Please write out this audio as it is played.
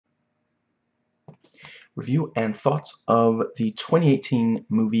review and thoughts of the 2018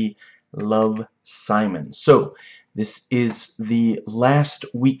 movie Love, Simon. So, this is the last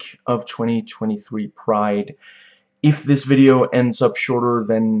week of 2023 Pride. If this video ends up shorter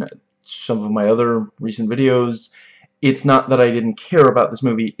than some of my other recent videos, it's not that I didn't care about this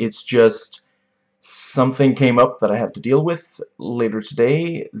movie, it's just something came up that I have to deal with later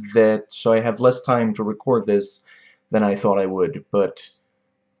today, so I have less time to record this than I thought I would, but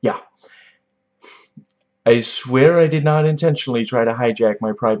yeah. I swear I did not intentionally try to hijack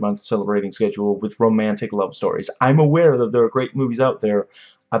my Pride Month celebrating schedule with romantic love stories. I'm aware that there are great movies out there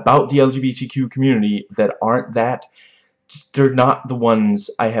about the LGBTQ community that aren't that. They're not the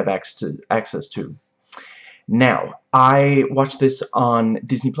ones I have access to. Now, I watched this on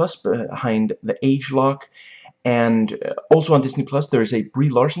Disney Plus behind the age lock, and also on Disney Plus there is a Brie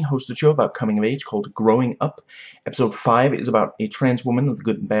Larson hosted show about coming of age called Growing Up. Episode 5 is about a trans woman, the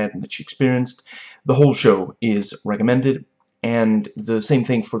good and bad that she experienced. The whole show is recommended, and the same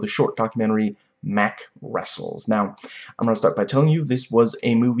thing for the short documentary Mac Wrestles. Now, I'm going to start by telling you this was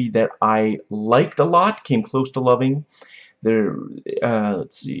a movie that I liked a lot, came close to loving.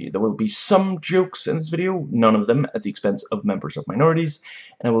 Let's see, there will be some jokes in this video, none of them at the expense of members of minorities,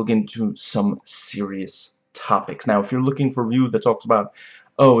 and I will get into some serious topics. Now, if you're looking for a review that talks about,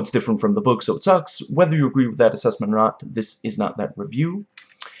 oh, it's different from the book, so it sucks, whether you agree with that assessment or not, this is not that review.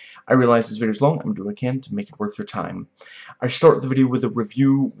 I realize this video is long. I'm going to do what I can to make it worth your time. I start the video with a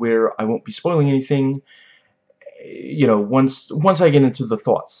review where I won't be spoiling anything. You know, once I get into the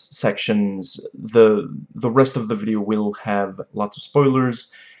thoughts sections, the rest of the video will have lots of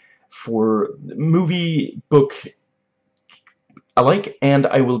spoilers for movie, book I like, and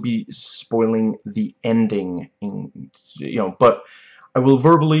I will be spoiling the ending, but I will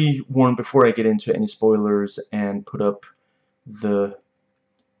verbally warn before I get into any spoilers and put up the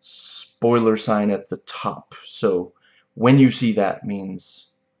spoiler sign at the top. So when you see that,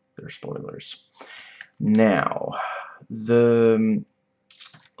 means there are spoilers. Now,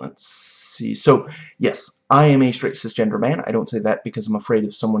 let's see. So, yes, I am a straight cisgender man. I don't say that because I'm afraid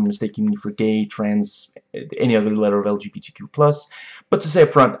of someone mistaking me for gay, trans, any other letter of LGBTQ+. But to say up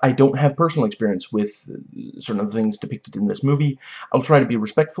front, I don't have personal experience with certain of the things depicted in this movie. I'll try to be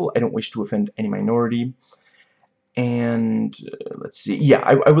respectful. I don't wish to offend any minority. And let's see. Yeah,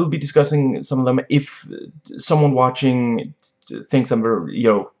 I will be discussing some of them. If someone watching thinks I'm very,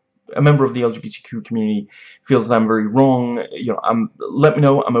 a member of the LGBTQ community feels that I'm very wrong, let me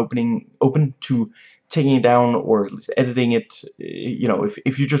know. I'm open to taking it down or at least editing it.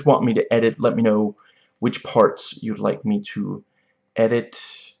 If you just want me to edit, let me know which parts you'd like me to edit.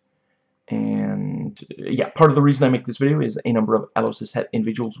 And yeah, part of the reason I make this video is a number of allo-cishet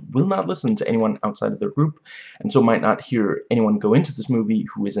individuals will not listen to anyone outside of their group, and so might not hear anyone go into this movie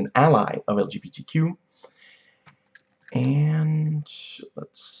who is an ally of LGBTQ. And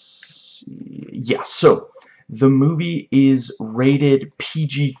let's see. Yeah, so the movie is rated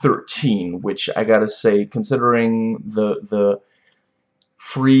PG-13, which I gotta say, considering the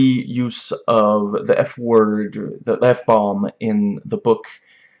free use of the F word, the F-bomb in the book,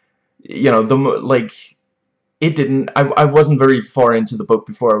 it didn't, I wasn't very far into the book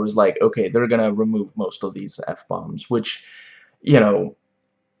before I was like, okay, they're gonna remove most of these F-bombs, which,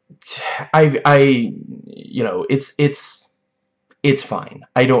 it's fine.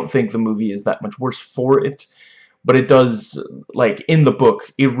 I don't think the movie is that much worse for it, but it does, like, in the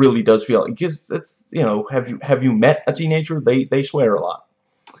book, it really does feel, because it's, have you met a teenager? They swear a lot.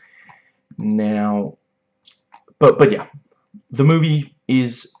 Now, but yeah, the movie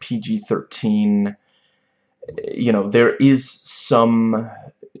is PG-13. There is some,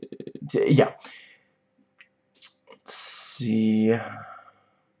 yeah. Let's see.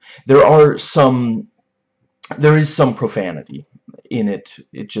 There is some profanity in it.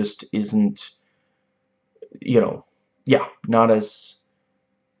 It just isn't, yeah, not as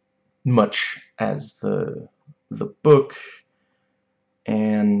much as the book.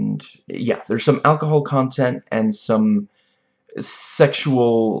 And yeah, there's some alcohol content and some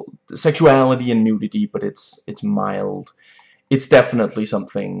sexuality and nudity, but it's mild. It's definitely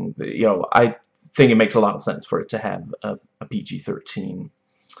something that, I think it makes a lot of sense for it to have a PG-13.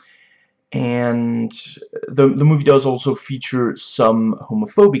 And the movie does also feature some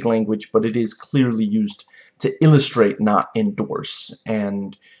homophobic language, but it is clearly used to illustrate, not endorse,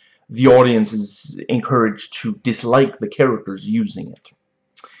 and the audience is encouraged to dislike the characters using it.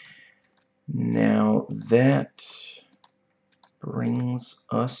 Now, that brings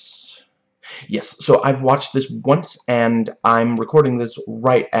us... Yes, so I've watched this once, and I'm recording this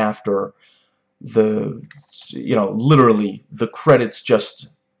right after the, literally, the credits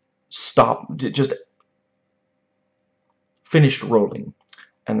just just finished rolling,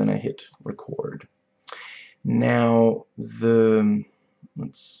 and then I hit record. Now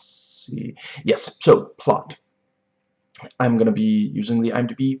let's see. Yes, so plot. I'm gonna be using the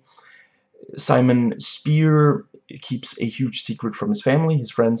IMDb. Simon Spear keeps a huge secret from his family, his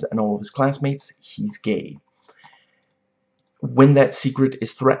friends, and all of his classmates. He's gay. When that secret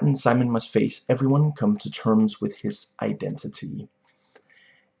is threatened, Simon must face everyone, come to terms with his identity.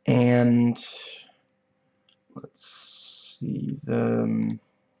 And let's see,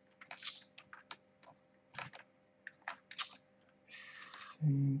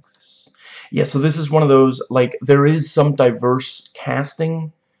 yeah, so this is one of those, like, there is some diverse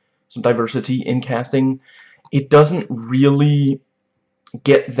casting, some diversity in casting. It doesn't really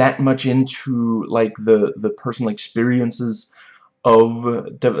get that much into, like, the personal experiences of,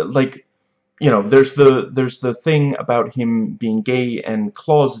 like, you know, there's the thing about him being gay and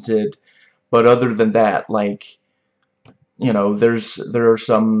closeted, but other than that, like, you know, there are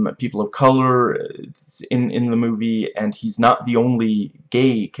some people of color in the movie, and he's not the only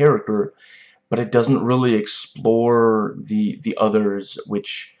gay character, but it doesn't really explore the others,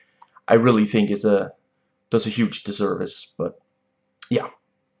 which I really think does a huge disservice. But yeah,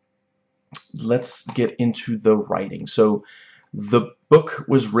 let's get into the writing. So the book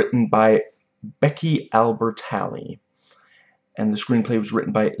was written by Becky Albertalli, and the screenplay was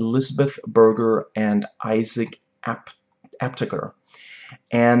written by Elizabeth Berger and Isaac Apteker.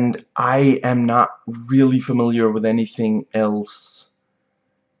 And I am not really familiar with anything else.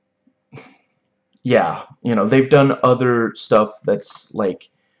 Yeah, you know, they've done other stuff that's like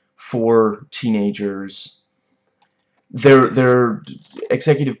for teenagers. They're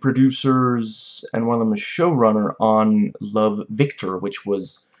executive producers, and one of them is showrunner on Love, Victor, which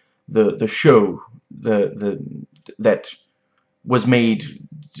was the show that was made,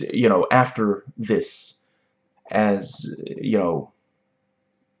 you know, after this, as, you know,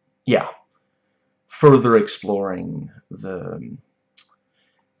 yeah, further exploring the,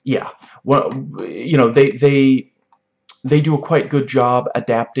 yeah, well, you know, they do a quite good job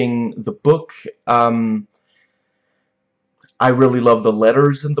adapting the book. I really love the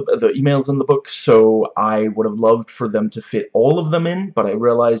letters and the emails in the book, so I would have loved for them to fit all of them in, but I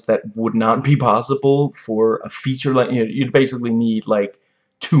realized that would not be possible for a feature. Like, you know, you'd basically need like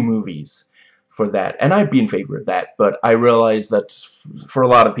 2 movies for that, and I'd be in favor of that. But I realized that for a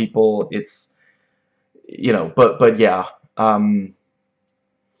lot of people, it's, you know, but yeah, because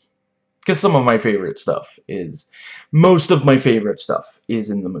some of my favorite stuff is, most of my favorite stuff is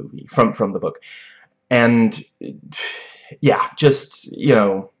in the movie from the book, and yeah, just, you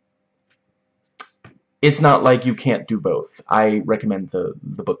know, it's not like you can't do both. I recommend the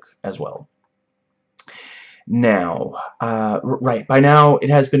book as well. Now, right, by now it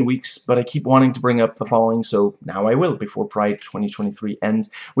has been weeks, but I keep wanting to bring up the following, so now I will before Pride 2023 ends,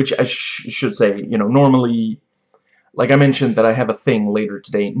 which I should say, you know, normally, like I mentioned that I have a thing later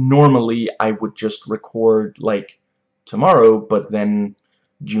today, normally I would just record, like, tomorrow, but then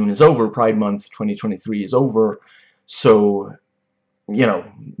June is over, Pride Month 2023 is over, so, you know,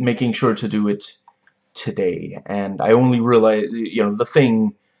 making sure to do it today. And I only realized, you know, the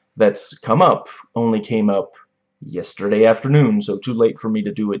thing that's come up only came up yesterday afternoon, so too late for me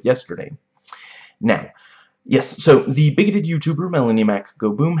to do it yesterday. Now, yes, so the bigoted YouTuber Melanie Mac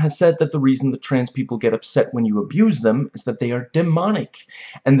Go Boom has said that the reason that trans people get upset when you abuse them is that they are demonic,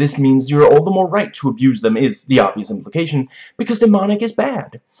 and this means you're all the more right to abuse them, is the obvious implication, because demonic is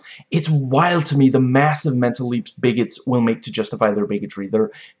bad. It's wild to me the massive mental leaps bigots will make to justify their bigotry,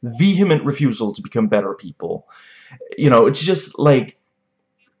 their vehement refusal to become better people. You know, it's just like,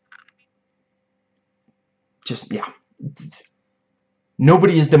 yeah.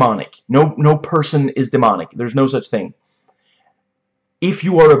 Nobody is demonic. No person is demonic. There's no such thing. If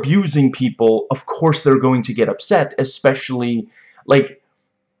you are abusing people, of course they're going to get upset, especially, like,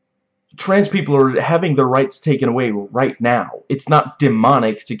 trans people are having their rights taken away right now. It's not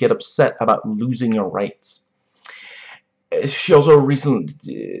demonic to get upset about losing your rights. She also recently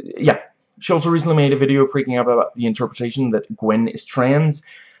made a video freaking out about the interpretation that Gwen is trans.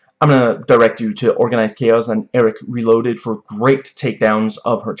 I'm going to direct you to Organized Chaos and Eric Reloaded for great takedowns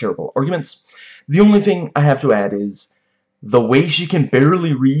of her terrible arguments. The only thing I have to add is, the way she can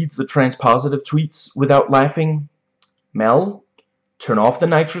barely read the trans-positive tweets without laughing. Mel, turn off the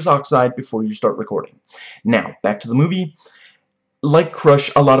nitrous oxide before you start recording. Now, back to the movie. Like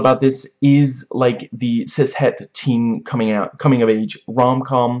Crush, a lot about this is like the cishet teen coming of age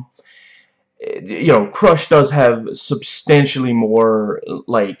rom-com. You know, Crush does have substantially more,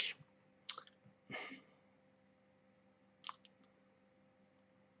 like,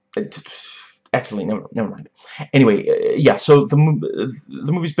 Actually, never mind. Anyway, yeah. So the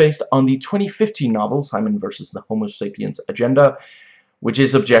movie's based on the 2015 novel Simon versus the Homo Sapiens Agenda, which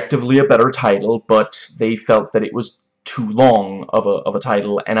is objectively a better title, but they felt that it was too long of a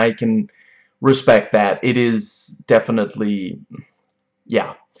title, and I can respect that. It is definitely,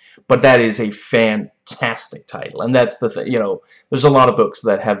 yeah, but that is a fantastic title, and that's the thing. You know, there's a lot of books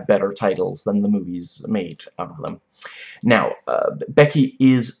that have better titles than the movies made out of them. Now, Becky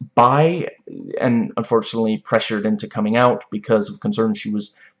is bi and unfortunately pressured into coming out because of concerns she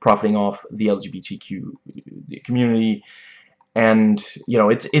was profiting off the LGBTQ community, and you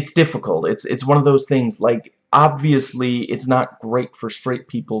know, it's difficult. It's one of those things, like, obviously it's not great for straight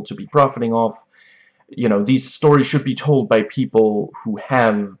people to be profiting off. You know, these stories should be told by people who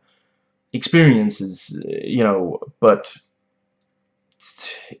have experiences, you know, but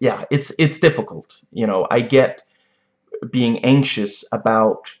yeah, it's difficult. You know, I get being anxious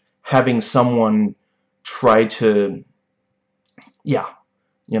about having someone try to, yeah,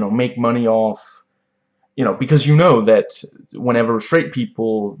 you know, make money off, you know, because you know that whenever straight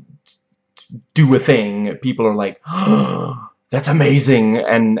people do a thing, people are like, oh, that's amazing,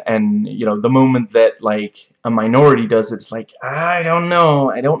 and you know, the moment that like a minority does it, it's like, I don't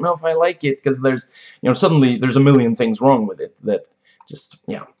know if I like it, because there's, you know, suddenly there's a million things wrong with it that just,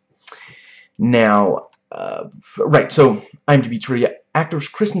 yeah. Now, right, so IMDb trivia. Actors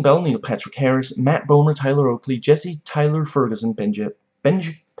Kristen Bell, Neil Patrick Harris, Matt Bomer, Tyler Oakley, Jesse Tyler Ferguson, Benji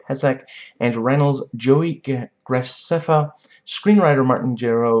Pesek, Andrew Reynolds, Joey Graceffa, screenwriter Martin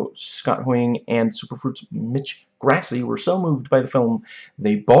Jarrow, Scott Hoying, and Superfruit's Mitch Grassi were so moved by the film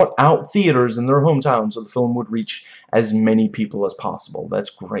they bought out theaters in their hometown so the film would reach as many people as possible. That's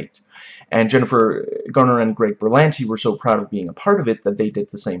great. And Jennifer Garner and Greg Berlanti were so proud of being a part of it that they did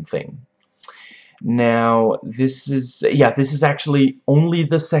the same thing. Now, this is actually only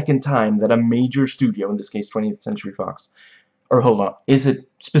the second time that a major studio, in this case 20th Century Fox, or hold on, is it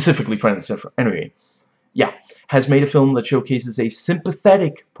specifically 20th Century? Anyway, yeah, has made a film that showcases a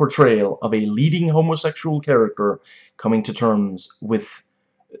sympathetic portrayal of a leading homosexual character coming to terms with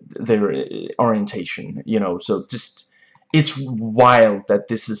their orientation, you know, so just, it's wild that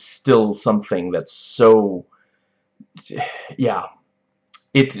this is still something that's so, yeah,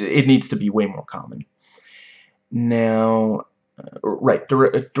 it needs to be way more common. Now, right,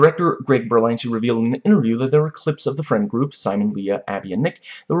 director Greg Berlanti revealed in an interview that there were clips of the friend group, Simon, Leah, Abby, and Nick,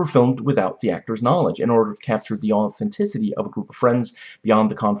 that were filmed without the actors' knowledge. In order to capture the authenticity of a group of friends beyond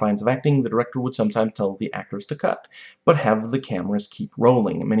the confines of acting, the director would sometimes tell the actors to cut, but have the cameras keep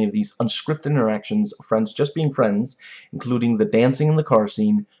rolling. Many of these unscripted interactions of friends just being friends, including the dancing in the car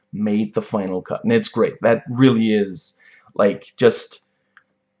scene, made the final cut. And it's great. That really is, like, just,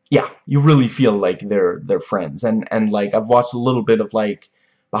 yeah, you really feel like they're friends, and like I've watched a little bit of like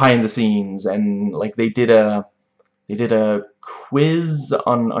behind the scenes, and like they did a quiz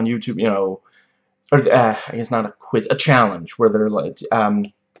on YouTube, you know, or I guess not a quiz, a challenge where they're like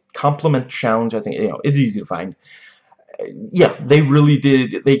compliment challenge, I think, you know, it's easy to find. Yeah, they really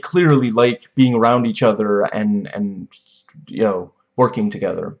did. They clearly like being around each other and you know, working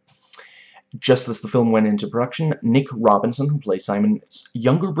together. Just as the film went into production, Nick Robinson, who plays Simon's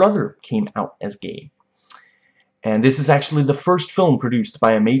younger brother, came out as gay. And this is actually the first film produced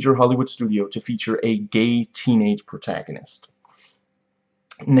by a major Hollywood studio to feature a gay teenage protagonist.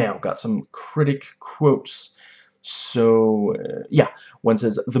 Now, got some critic quotes. So, yeah, one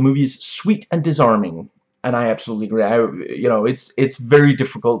says, the movie is sweet and disarming. And I absolutely agree. You know, it's very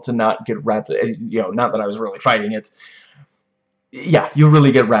difficult to not get wrapped, you know, not that I was really fighting it. Yeah, you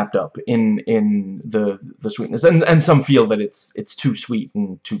really get wrapped up in the sweetness, and some feel that it's too sweet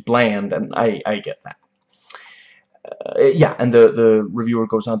and too bland, and I get that. Yeah, and the reviewer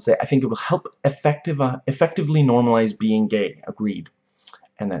goes on to say, I think it will help effectively normalize being gay. Agreed,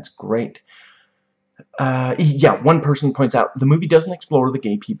 and that's great. Yeah, one person points out, the movie doesn't explore the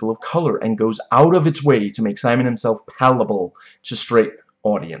gay people of color and goes out of its way to make Simon himself palatable to straight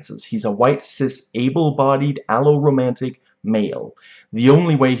audiences. He's a white, cis, able-bodied, allo-romantic male. The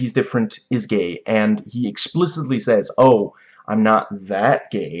only way he's different is gay, and he explicitly says, oh, I'm not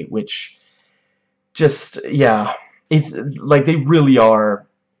that gay, which just, yeah, it's like they really are,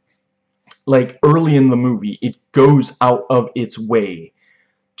 like early in the movie, it goes out of its way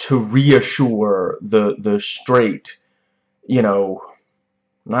to reassure the straight, you know,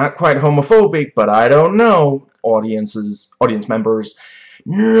 not quite homophobic, but I don't know, audience members,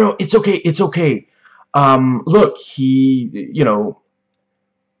 no, it's okay, look, he, you know,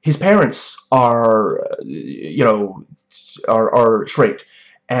 his parents are, you know, are straight,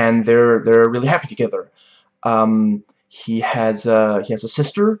 and they're really happy together. he has a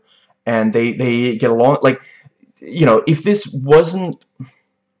sister, and they get along. Like, you know, if this wasn't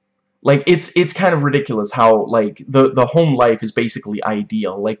like, it's kind of ridiculous how, like, the home life is basically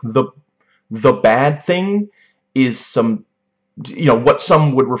ideal. Like, the bad thing is some, you know, what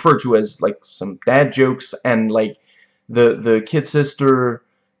some would refer to as like some dad jokes, and like the kid sister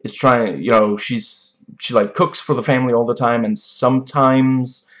is trying, you know, she like cooks for the family all the time, and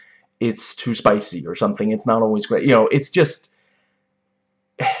sometimes it's too spicy or something. It's not always great, you know. It's just,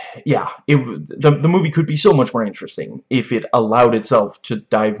 yeah, the movie could be so much more interesting if it allowed itself to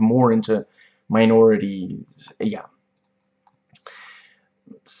dive more into minorities. Yeah.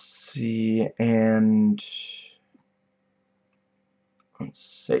 Let's see, and let's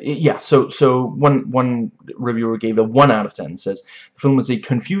say, yeah, so one reviewer gave a 1 out of 10, says the film is a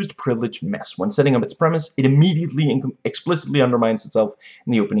confused, privileged mess. When setting up its premise, it immediately and explicitly undermines itself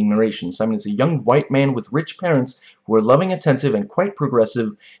in the opening narration. Simon is a young white man with rich parents who are loving, attentive, and quite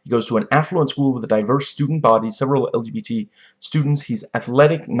progressive. He goes to an affluent school with a diverse student body, several LGBT students. He's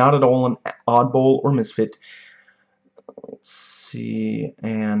athletic, not at all an oddball or misfit. Let's see,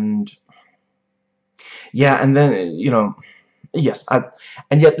 and yeah, and then, you know, yes,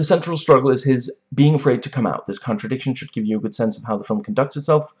 and yet the central struggle is his being afraid to come out. This contradiction should give you a good sense of how the film conducts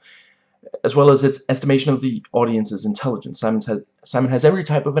itself, as well as its estimation of the audience's intelligence. Simon has every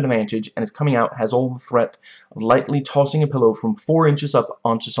type of advantage, and his coming out has all the threat of lightly tossing a pillow from 4 inches up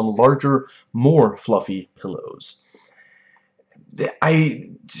onto some larger, more fluffy pillows.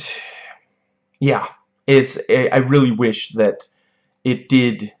 Yeah, I really wish that it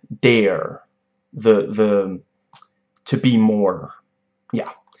did dare to be more,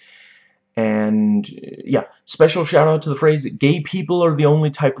 yeah. And yeah, special shout out to the phrase, gay people are the only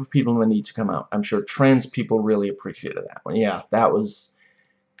type of people that need to come out. I'm sure trans people really appreciated that one. Yeah, that was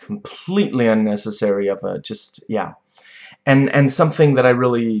completely unnecessary of a, just, yeah. And something that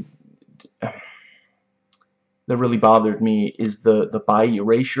that really bothered me is the bi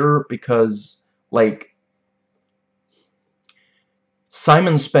erasure, because, like,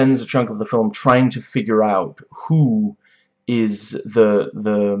 Simon spends a chunk of the film trying to figure out who is the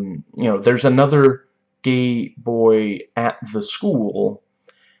you know, there's another gay boy at the school,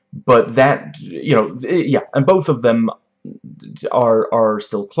 but that, you know, yeah, and both of them are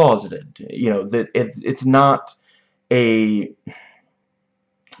still closeted. You know, that it's not a,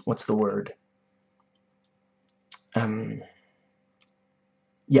 what's the word?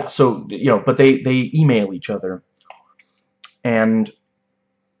 Yeah, so, you know, but they email each other, and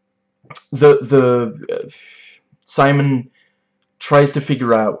Simon tries to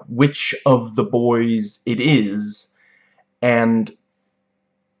figure out which of the boys it is, and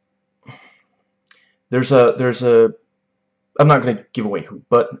there's a I'm not going to give away who,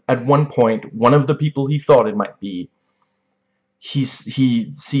 but at one point, one of the people he thought it might be, he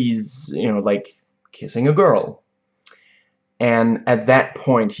sees, you know, like, kissing a girl, and at that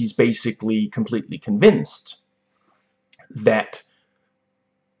point he's basically completely convinced that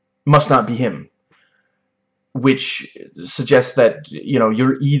must not be him, which suggests that, you know,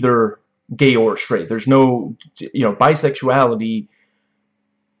 you're either gay or straight. There's no, you know, bisexuality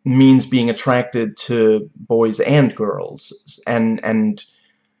means being attracted to boys and girls, and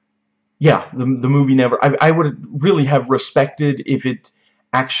yeah, the movie never, I would really have respected if it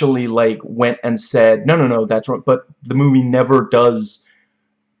actually, like, went and said, no, that's wrong, but the movie never does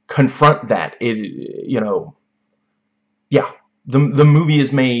confront that. It, you know, yeah, the movie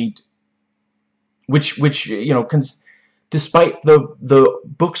is made, which you know, despite the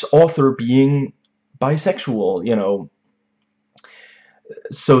book's author being bisexual, you know.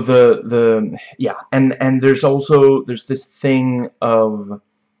 So yeah, and there's this thing of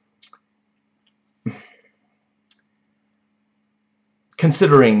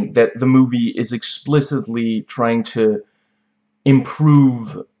considering that the movie is explicitly trying to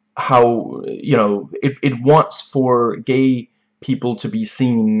improve how, you know, it wants for gay people to be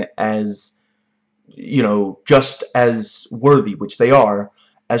seen as, you know, just as worthy, which they are,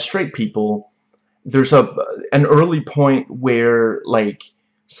 as straight people. There's an early point where, like,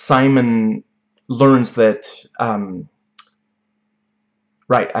 Simon learns that,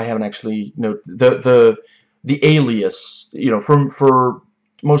 right, I haven't actually noted the alias, you know, for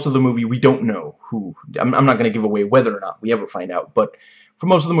most of the movie we don't know who, I'm not going to give away whether or not we ever find out, but for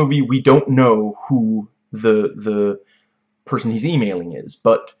most of the movie we don't know who the person he's emailing is,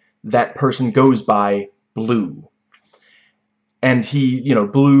 but that person goes by Blue. And he, you know,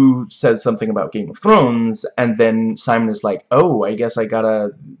 Blue says something about Game of Thrones, and then Simon is like, oh, I guess I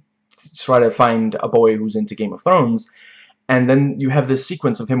gotta try to find a boy who's into Game of Thrones. And then you have this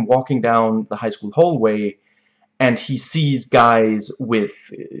sequence of him walking down the high school hallway, and he sees guys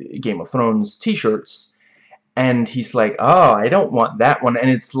with Game of Thrones t-shirts, and he's like, oh, I don't want that one. And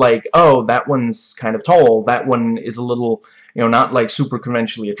it's like, oh, that one's kind of tall, that one is a little, you know, not like super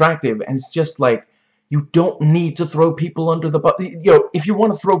conventionally attractive. And it's just like, you don't need to throw people under the bus. You know, if you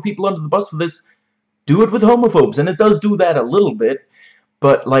want to throw people under the bus for this, do it with homophobes. And it does do that a little bit,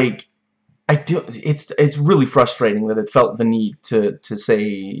 but like, it's really frustrating that it felt the need to say,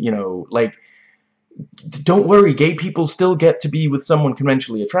 you know, like, don't worry, gay people still get to be with someone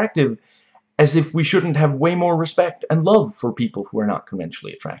conventionally attractive, as if we shouldn't have way more respect and love for people who are not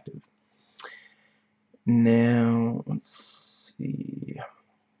conventionally attractive. Now, let's see.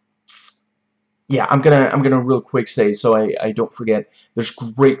 Yeah, I'm gonna real quick say, so I don't forget, there's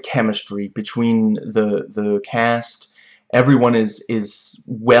great chemistry between the cast. Everyone is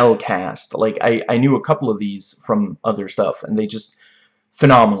well cast. Like, I knew a couple of these from other stuff, and they just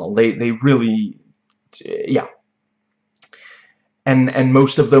phenomenal. They really, yeah. And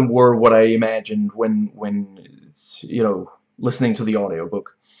most of them were what I imagined when you know, listening to the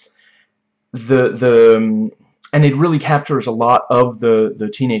audiobook. And it really captures a lot of the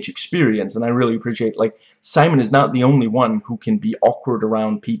teenage experience, and I really appreciate, like, Simon is not the only one who can be awkward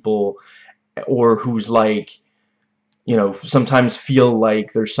around people, or who's like, you know, sometimes feel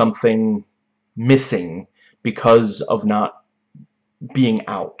like there's something missing because of not being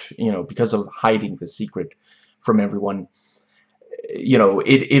out, you know, because of hiding the secret from everyone. You know,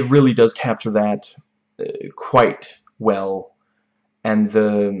 it really does capture that quite well. And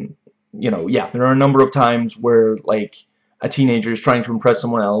you know, yeah, there are a number of times where, like, a teenager is trying to impress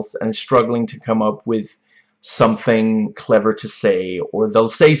someone else and is struggling to come up with something clever to say, or they'll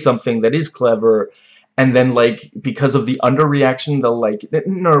say something that is clever, and then, like, because of the underreaction, they'll, like,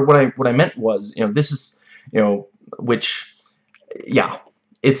 no, what I meant was, you know, this is, you know, which, yeah,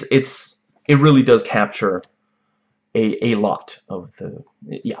 it really does capture a lot of the,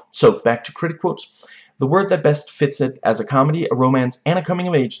 yeah. So back to critic quotes. The word that best fits it as a comedy, a romance, and a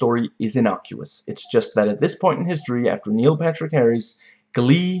coming-of-age story is innocuous. It's just that at this point in history, after Neil Patrick Harris,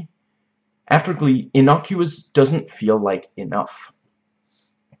 after Glee, innocuous doesn't feel like enough.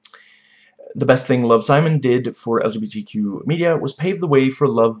 The best thing Love, Simon did for LGBTQ media was pave the way for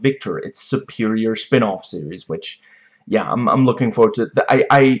Love, Victor, its superior spin-off series, which, yeah, I'm looking forward to.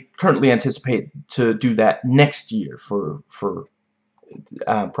 I currently anticipate to do that next year for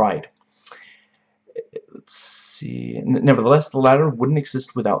Pride. Let's see. Nevertheless, the latter wouldn't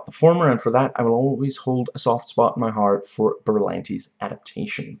exist without the former, and for that I will always hold a soft spot in my heart for Berlanti's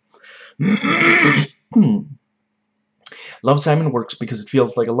adaptation. Love, Simon works because it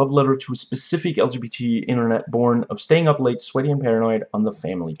feels like a love letter to a specific LGBT internet born of staying up late, sweaty and paranoid on the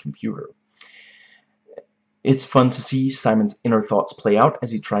family computer. It's fun to see Simon's inner thoughts play out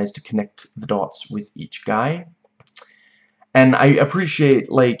as he tries to connect the dots with each guy. And I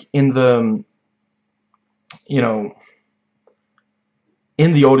appreciate, like, in the, you know,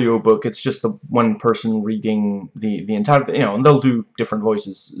 in the audiobook, it's just the one person reading the entire thing, you know, and they'll do different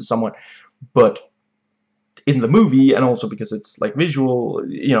voices somewhat, but in the movie, and also because it's, like, visual,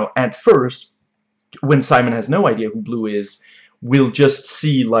 you know, at first, when Simon has no idea who Blue is, we'll just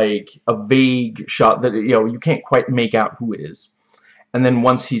see, like, a vague shot that, you know, you can't quite make out who it is. And then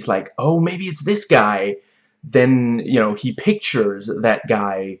once he's like, oh, maybe it's this guy, then, you know, he pictures that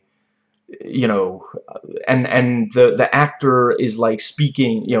guy, you know, and the actor is, like,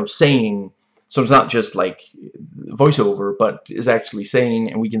 speaking, you know, saying, so it's not just, like, voiceover, but is actually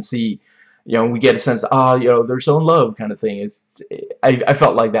saying, and we can see, you know, we get a sense, ah, you know, they're so in love kind of thing. I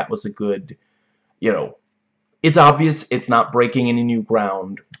felt like that was a good, you know, it's obvious, it's not breaking any new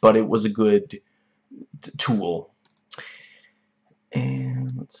ground, but it was a good tool.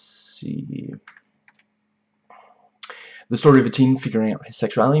 And let's see. The story of a teen figuring out his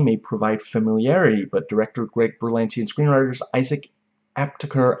sexuality may provide familiarity, but director Greg Berlanti and screenwriters Isaac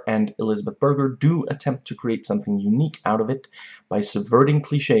Aptaker and Elizabeth Berger do attempt to create something unique out of it by subverting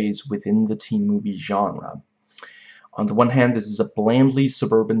cliches within the teen movie genre. On the one hand, this is a blandly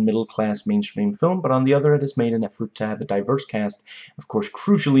suburban middle-class mainstream film, but on the other, it has made an effort to have a diverse cast. Of course,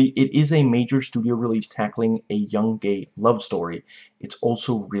 crucially, it is a major studio release tackling a young gay love story. It's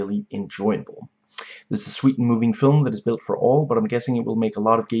also really enjoyable. This is a sweet and moving film that is built for all, but I'm guessing it will make a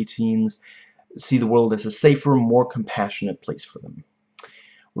lot of gay teens see the world as a safer, more compassionate place for them.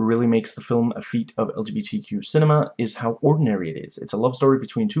 What really makes the film a feat of LGBTQ cinema is how ordinary it is. It's a love story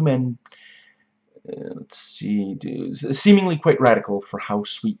between two men, let's see, seemingly quite radical for how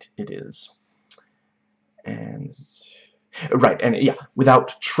sweet it is. And, right, and yeah,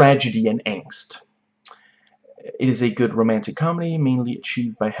 without tragedy and angst. It is a good romantic comedy, mainly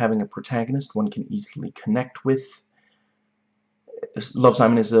achieved by having a protagonist one can easily connect with. Love,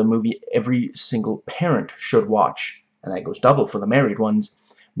 Simon is a movie every single parent should watch, and that goes double for the married ones,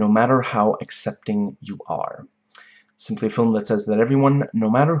 no matter how accepting you are. Simply a film that says that everyone, no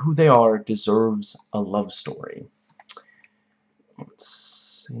matter who they are, deserves a love story.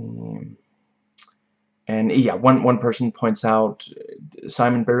 Let's see. And yeah, one person points out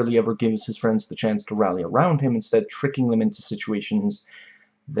Simon barely ever gives his friends the chance to rally around him, instead tricking them into situations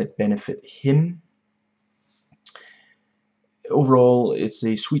that benefit him. Overall, it's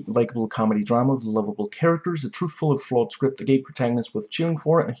a sweet, likable comedy drama with lovable characters, a truthful and flawed script, a gay protagonist worth cheering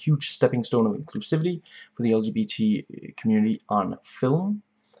for, and a huge stepping stone of inclusivity for the LGBT community on film.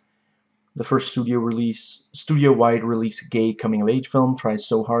 The first studio-wide release gay coming-of-age film tries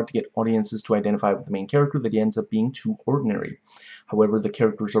so hard to get audiences to identify with the main character that he ends up being too ordinary. However, the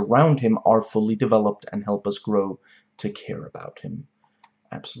characters around him are fully developed and help us grow to care about him.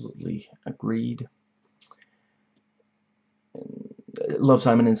 Absolutely agreed. Love,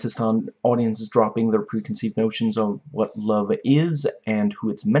 Simon insists on audiences dropping their preconceived notions of what love is and who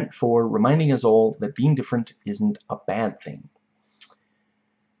it's meant for, reminding us all that being different isn't a bad thing.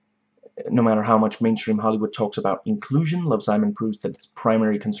 No matter how much mainstream Hollywood talks about inclusion, Love, Simon proves that its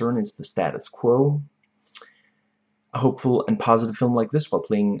primary concern is the status quo. A hopeful and positive film like this, while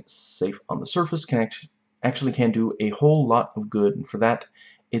playing safe on the surface, actually can do a whole lot of good, and for that,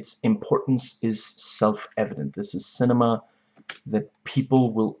 its importance is self-evident. This is cinema that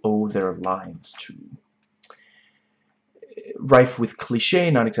people will owe their lives to. Rife with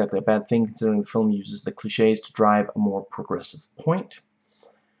cliché, not exactly a bad thing, considering the film uses the clichés to drive a more progressive point.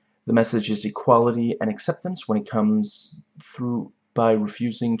 The message is equality and acceptance when it comes through by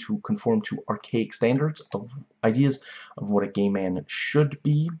refusing to conform to archaic standards of ideas of what a gay man should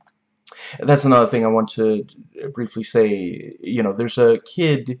be. That's another thing I want to briefly say. You know, there's a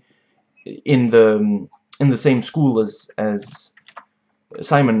kid in the same school as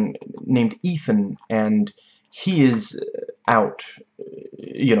Simon named Ethan, and he is out,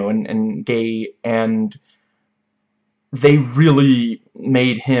 you know, and gay, and they really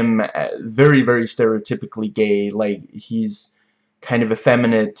made him very, very stereotypically gay. Like, he's kind of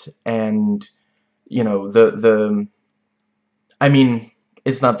effeminate, and, you know, I mean,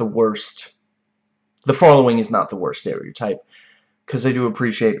 it's not the worst. The following is not the worst stereotype, because I do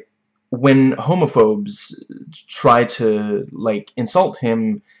appreciate when homophobes try to, like, insult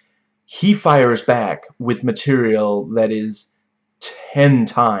him, he fires back with material that is 10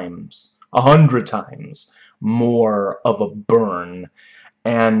 times, 100 times more of a burn.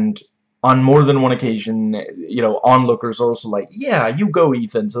 And on more than one occasion, you know, onlookers are also like, yeah, you go,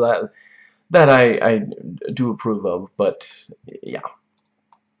 Ethan. So that I do approve of. But yeah,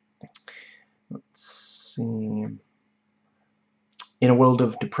 let's see. In a world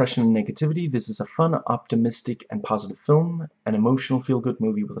of depression and negativity, this is a fun, optimistic, and positive film, an emotional feel-good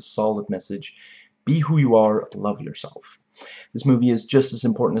movie with a solid message. Be who you are, love yourself. This movie is just as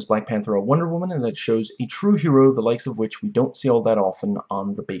important as Black Panther or Wonder Woman, and that it shows a true hero, the likes of which we don't see all that often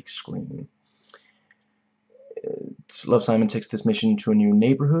on the big screen. Love, Simon takes this mission to a new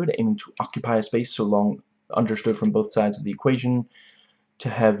neighborhood, aiming to occupy a space so long understood from both sides of the equation to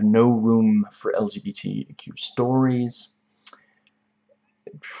have no room for LGBTQ stories.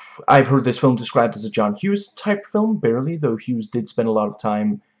 I've heard this film described as a John Hughes type film, barely, though Hughes did spend a lot of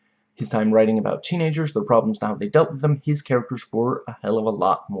his time writing about teenagers, their problems, and how they dealt with them. His characters were a hell of a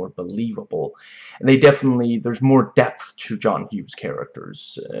lot more believable. And there's more depth to John Hughes'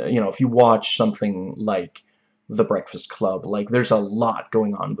 characters. You know, if you watch something like The Breakfast Club, like, there's a lot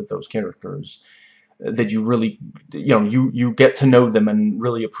going on with those characters that you really, you know, you get to know them and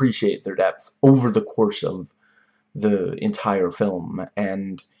really appreciate their depth over the course of the entire film.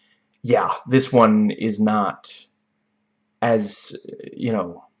 And yeah, this one is not as, you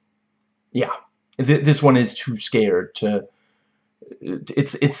know, yeah, this one is too scared to,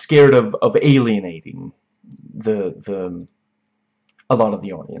 it's scared of alienating a lot of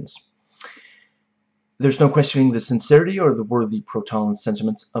the audience. There's no questioning the sincerity or the worthy pro-tolerant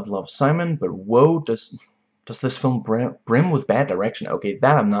sentiments of Love, Simon, but whoa, does this film brim with bad direction? Okay,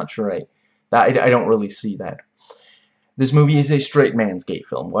 that I'm not sure I don't really see that. This movie is a straight man's gay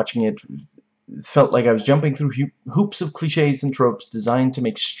film. Watching it felt like I was jumping through hoops of cliches and tropes designed to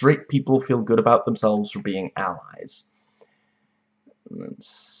make straight people feel good about themselves for being allies. Let's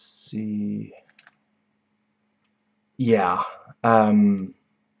see. Yeah. That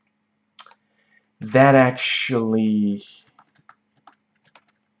actually...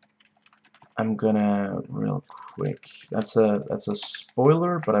 I'm gonna real quick. That's a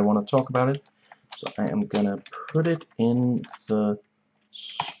spoiler, but I want to talk about it. So I am gonna put it in the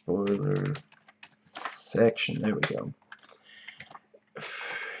spoiler section. There we go.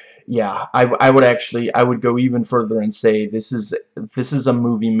 Yeah, I would go even further and say this is a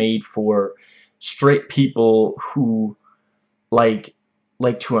movie made for straight people who like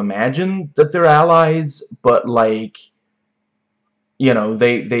to imagine that they're allies, but like, you know,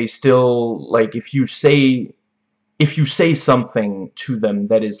 they still, like, if you say something to them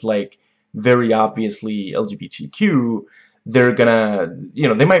that is like very obviously LGBTQ, they're gonna, you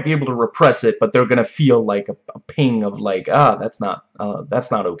know, they might be able to repress it, but they're gonna feel like a ping of like, ah, that's not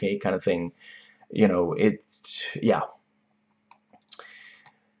okay, kind of thing. You know, it's, yeah.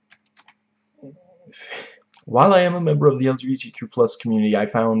 While I am a member of the LGBTQ plus community, I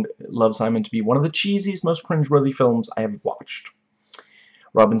found Love, Simon to be one of the cheesiest, most cringeworthy films I have watched.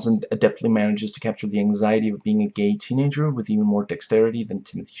 Robinson adeptly manages to capture the anxiety of being a gay teenager with even more dexterity than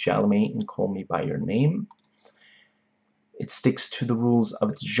Timothée Chalamet in Call Me By Your Name. It sticks to the rules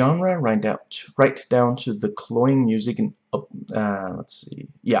of its genre, right down to the cloying music and,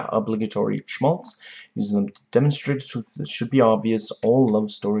 obligatory schmaltz, using them to demonstrate truth that should be obvious. All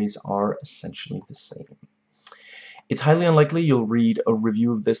love stories are essentially the same. It's highly unlikely you'll read a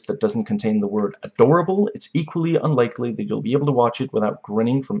review of this that doesn't contain the word adorable. It's equally unlikely that you'll be able to watch it without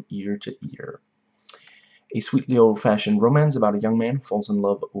grinning from ear to ear. A sweetly old-fashioned romance about a young man who falls in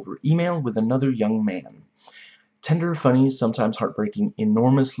love over email with another young man. Tender, funny, sometimes heartbreaking,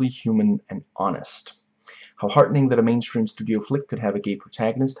 enormously human and honest. How heartening that a mainstream studio flick could have a gay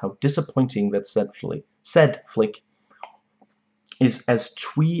protagonist. How disappointing that said flick is as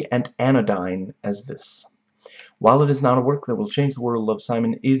twee and anodyne as this. While it is not a work that will change the world, Love,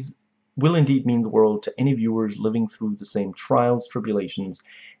 Simon will indeed mean the world to any viewers living through the same trials, tribulations,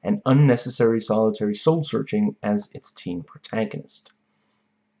 and unnecessary solitary soul-searching as its teen protagonist.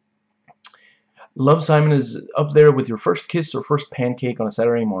 Love, Simon is up there with your first kiss or first pancake on a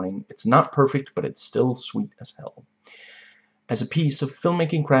Saturday morning. It's not perfect, but it's still sweet as hell. As a piece of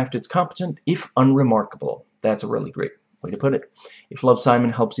filmmaking craft, it's competent, if unremarkable. That's a really great way to put it. If Love,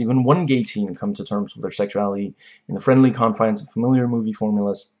 Simon helps even one gay teen come to terms with their sexuality in the friendly confines of familiar movie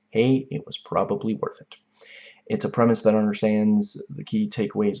formulas, hey, it was probably worth it. It's a premise that understands the key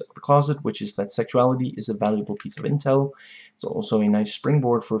takeaways of The Closet, which is that sexuality is a valuable piece of intel. It's also a nice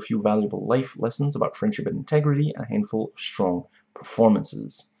springboard for a few valuable life lessons about friendship and integrity, and a handful of strong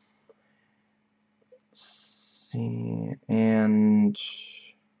performances. Let's see, and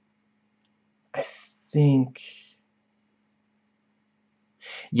I think,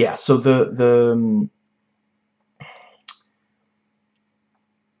 yeah, so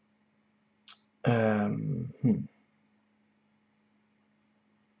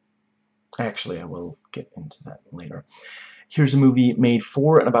actually, I will get into that later. Here's a movie made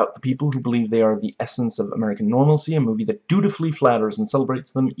for and about the people who believe they are the essence of American normalcy, a movie that dutifully flatters and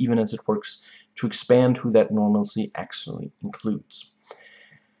celebrates them, even as it works to expand who that normalcy actually includes.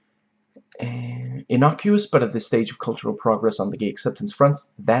 Innocuous, but at this stage of cultural progress on the gay acceptance front,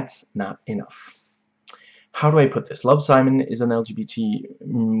 that's not enough. How do I put this? Love, Simon is an LGBT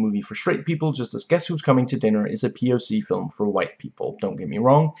movie for straight people, just as Guess Who's Coming to Dinner is a POC film for white people. Don't get me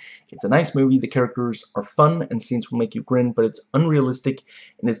wrong, it's a nice movie, the characters are fun, and scenes will make you grin, but it's unrealistic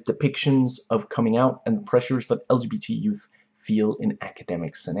in its depictions of coming out and the pressures that LGBT youth feel in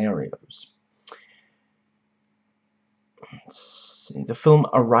academic scenarios. The film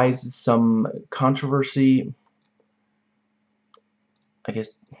arises some controversy, I guess,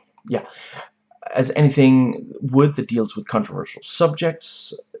 yeah, as anything would that deals with controversial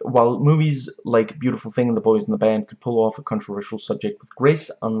subjects. While movies like Beautiful Thing and The Boys in the Band could pull off a controversial subject with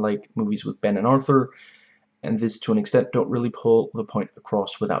grace, unlike movies with Ben and Arthur, and this to an extent don't really pull the point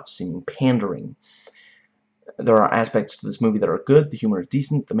across without seeming pandering. There are aspects to this movie that are good, the humor is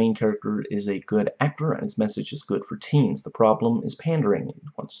decent, the main character is a good actor, and its message is good for teens. The problem is pandering. It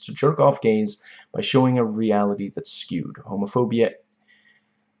wants to jerk off gays by showing a reality that's skewed. Homophobia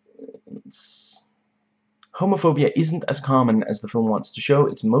isn't as common as the film wants to show.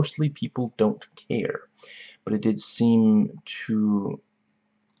 It's mostly people don't care. But it did seem to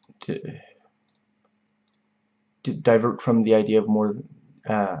divert from the idea of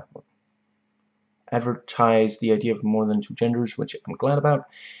advertise the idea of more than two genders, which I'm glad about.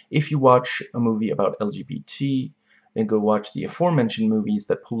 If you watch a movie about LGBT, then go watch the aforementioned movies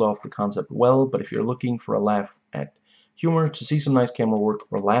that pulled off the concept well, but if you're looking for a laugh at humor, to see some nice camera work,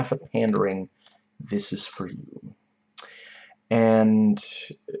 or laugh at pandering, this is for you. And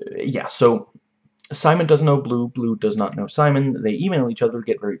yeah, so Simon doesn't know Blue, Blue does not know Simon. They email each other,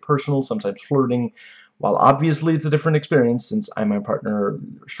 get very personal, sometimes flirting. While obviously it's a different experience since I'm my partner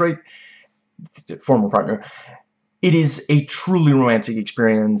straight, former partner. It is a truly romantic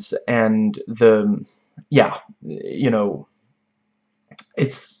experience, and yeah, you know,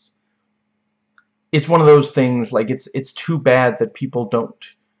 it's one of those things, like, it's too bad that people don't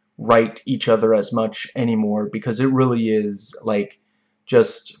write each other as much anymore, because it really is, like,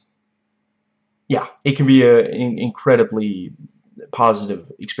 just, yeah, it can be an incredibly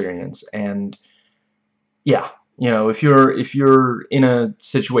positive experience. And yeah, you know, if you're in a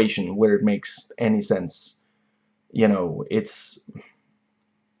situation where it makes any sense, you know,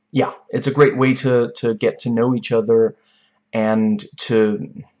 yeah, it's a great way to get to know each other, and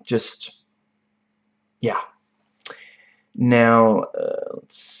to just, yeah. Now,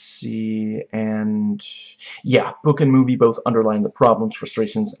 let's see, and yeah, book and movie both underline the problems,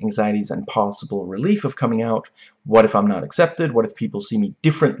 frustrations, anxieties, and possible relief of coming out. What if I'm not accepted? What if people see me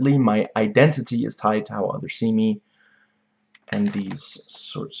differently? My identity is tied to how others see me, and these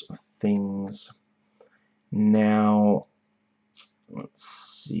sorts of things. Now, let's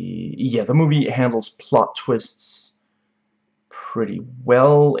see, yeah, the movie handles plot twists pretty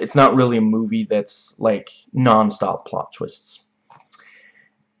well. It's not really a movie that's, like, non-stop plot twists.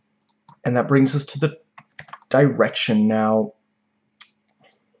 And that brings us to the direction now.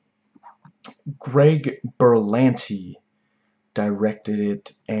 Greg Berlanti directed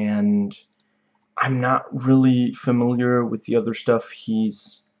it, and I'm not really familiar with the other stuff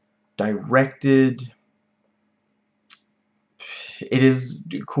he's directed. It is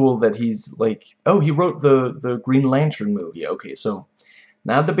cool that he's, like, oh, he wrote the Green Lantern movie. Okay, so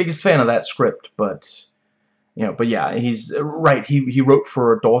not the biggest fan of that script, but you know, but yeah, he's right. He wrote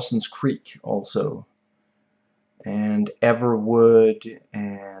for Dawson's Creek also, and Everwood,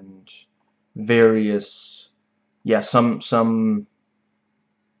 and various, yeah, some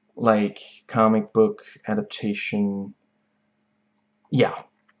like comic book adaptation. Yeah.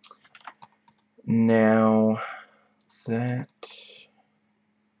 Now that,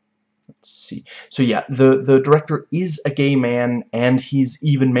 let's see. So yeah, the director is a gay man, and he's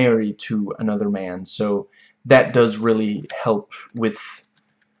even married to another man. So that does really help with,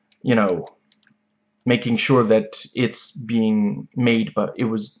 you know, making sure that it's being made, but it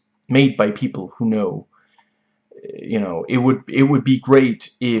was made by people who know. You know, it would be great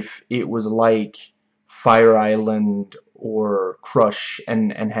if it was like Fire Island or Crush,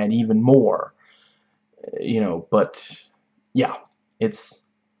 and had even more, you know, but yeah, it's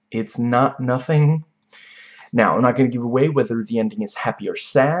not nothing. Now, I'm not going to give away whether the ending is happy or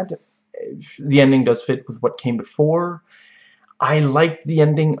sad. The ending does fit with what came before. I liked the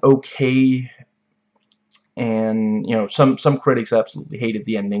ending okay, and you know, some critics absolutely hated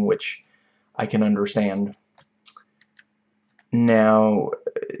the ending, which I can understand. Now,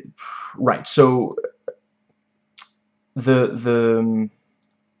 right, so the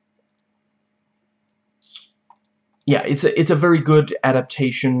yeah, it's a very good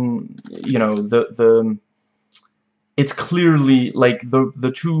adaptation. You know, it's clearly, like,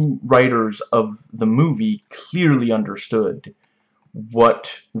 the two writers of the movie clearly understood what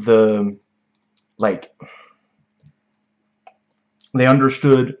like, they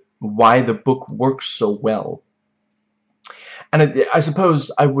understood why the book works so well. And I suppose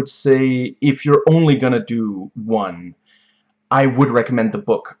I would say, if you're only gonna do one, I would recommend the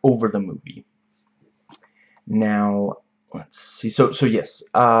book over the movie. Now, let's see. So yes,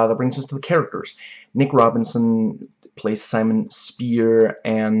 that brings us to the characters. Nick Robinson plays Simon Spear,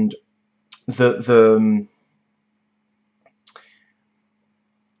 and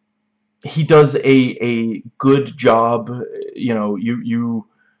he does a good job. You know, you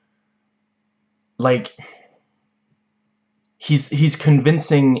like, he's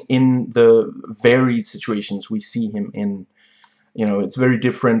convincing in the varied situations we see him in. You know, it's very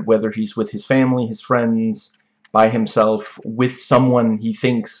different whether he's with his family, his friends, by himself, with someone he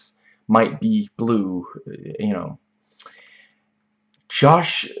thinks might be blue. You know,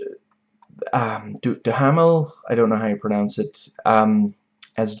 Josh Duhamel, I don't know how you pronounce it,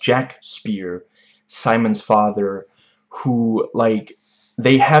 as Jack Spear, Simon's father, who, like,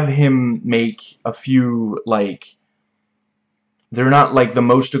 they have him make a few, like, they're not, like, the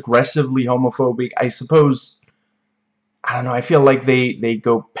most aggressively homophobic, I suppose. I don't know, I feel like they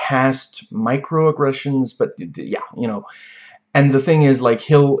go past microaggressions, but yeah, you know. And the thing is, like,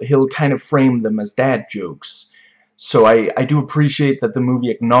 he'll kind of frame them as dad jokes. So I do appreciate that the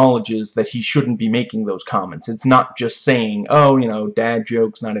movie acknowledges that he shouldn't be making those comments. It's not just saying, oh, you know, dad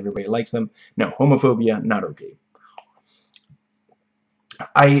jokes, not everybody likes them. No, homophobia, not okay.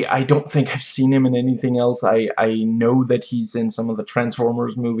 I don't think I've seen him in anything else. I know that he's in some of the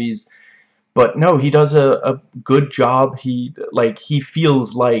Transformers movies, But no, he does a good job. He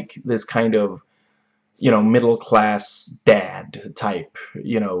feels like this kind of, you know, middle class dad type.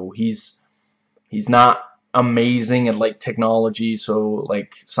 You know, he's not amazing at like technology, so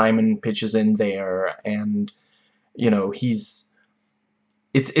like Simon pitches in there, and you know, it's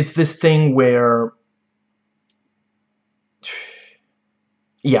this thing where,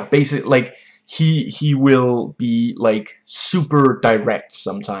 yeah, basically, like, he will be like super direct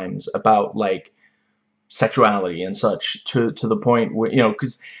sometimes about like sexuality and such, to the point where, you know,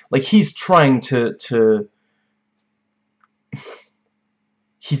 because like he's trying to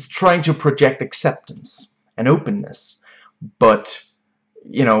project acceptance and openness, but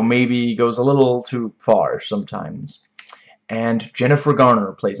you know, maybe goes a little too far sometimes. And Jennifer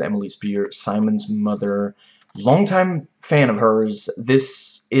Garner plays Emily Spear, Simon's mother. Longtime fan of hers.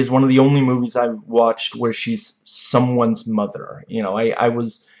 This is one of the only movies I've watched where she's someone's mother. You know,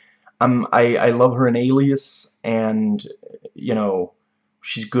 I love her in Alias, and you know,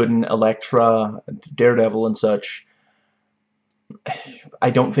 she's good in Elektra, Daredevil, and such. I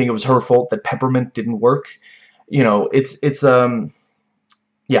don't think it was her fault that Peppermint didn't work. You know,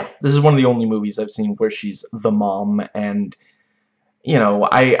 yeah, this is one of the only movies I've seen where she's the mom, and you know,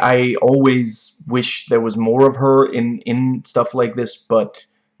 I always wish there was more of her in stuff like this, but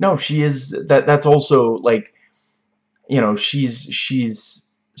no, she is that's also like, you know, she's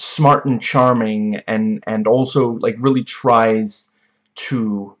smart and charming, and also like really tries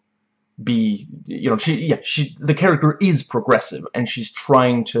to be, you know, she the character is progressive, and she's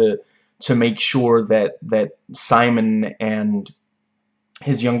trying to make sure that Simon and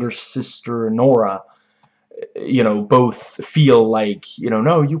his younger sister Nora, you know, both feel like, you know,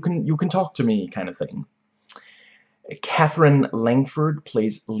 no, you can talk to me, kind of thing. Catherine Langford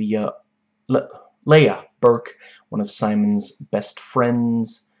plays Leah Burke, one of Simon's best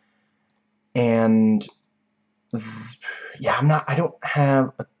friends, and yeah, I don't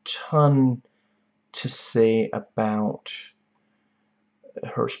have a ton to say about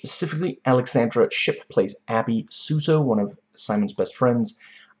her specifically. Alexandra Shipp plays Abby Suso, one of Simon's best friends.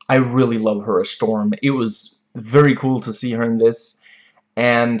 I really love her as Storm. It was very cool to see her in this,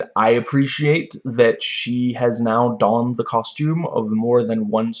 and I appreciate that she has now donned the costume of more than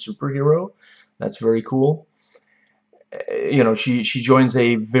one superhero. That's very cool. You know, she joins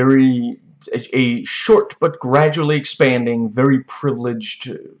a short but gradually expanding, very privileged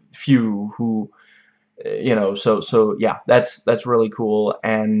few who, you know, so yeah, that's really cool.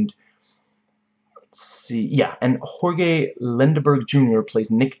 And let's see, yeah, and Jorge Lindeberg Jr.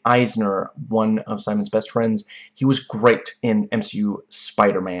 plays Nick Eisner, one of Simon's best friends. He was great in MCU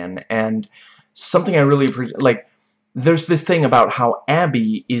Spider-Man, and something I really appreciate, like, there's this thing about how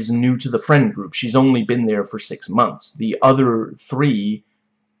Abby is new to the friend group. She's only been there for 6 months. The other three,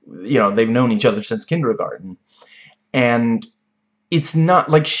 you know, they've known each other since kindergarten, and it's not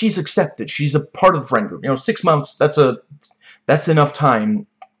like she's accepted. She's a part of the friend group. You know, 6 months, that's enough time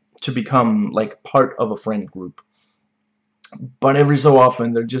to become like part of a friend group. But every so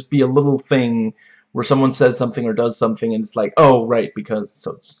often there'd just be a little thing where someone says something or does something, and it's like, oh, right, because,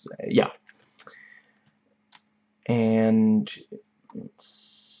 so it's, yeah. And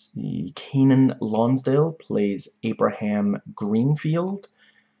let's see, Kanan Lonsdale plays Abraham Greenfield.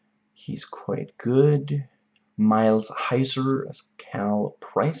 He's quite good. Miles Heiser as Cal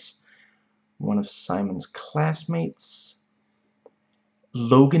Price, one of Simon's classmates.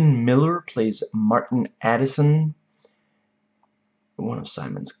 Logan Miller plays Martin Addison, one of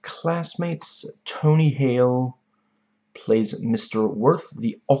Simon's classmates. Tony Hale plays Mr. Worth,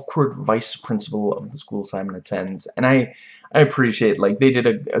 the awkward vice principal of the school Simon attends. And I appreciate, like, they did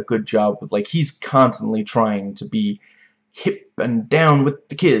a good job with, like, he's constantly trying to be hip and down with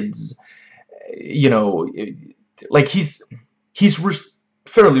the kids. You know, like, he's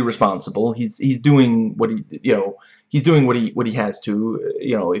fairly responsible. He's doing what he, you know, he's doing what he has to.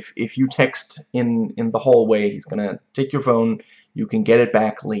 You know, if you text in the hallway, he's gonna take your phone. You can get it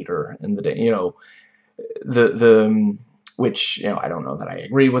back later in the day. You know, which, you know, I don't know that I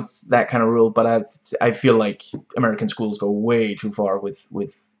agree with that kind of rule, but I feel like American schools go way too far with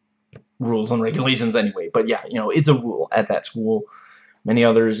rules and regulations anyway. But yeah, you know, it's a rule at that school, many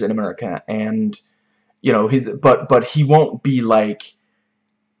others in America, and you know, but he won't be like,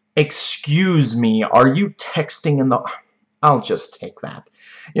 excuse me, are you texting in the... I'll just take that.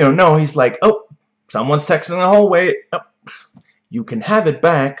 You know, no, he's like, oh, someone's texting in the hallway. Oh, you can have it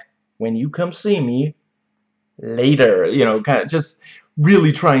back when you come see me later. You know, kind of just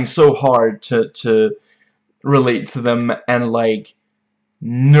really trying so hard to relate to them, and like,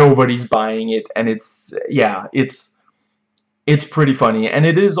 nobody's buying it, and it's, yeah, it's It's pretty funny, and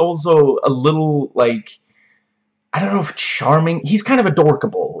it is also a little, like, I don't know if charming. He's kind of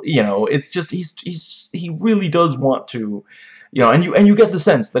adorkable, you know. It's just he really does want to, you know, and you get the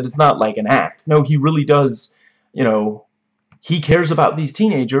sense that it's not like an act. No, he really does, you know. He cares about these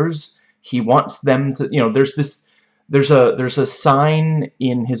teenagers. He wants them to, you know, there's a sign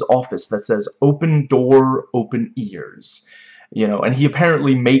in his office that says "Open door, open ears," you know, and he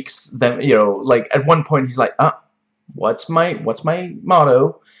apparently makes them, you know, like at one point he's like, what's my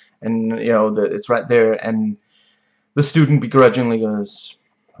motto? And you know, it's right there, and the student begrudgingly goes,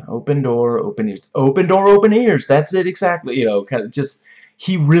 "Open door, open ears. Open door, open ears." That's it exactly. You know, kind of just,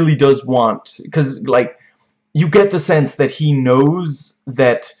 he really does want, because like you get the sense that he knows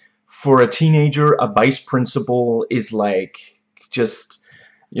that for a teenager, a vice principal is like just,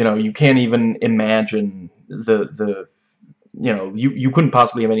 you know, you can't even imagine the you know, you couldn't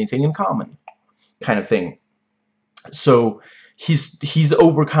possibly have anything in common kind of thing. So he's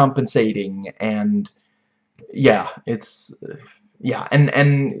overcompensating, and yeah, it's yeah,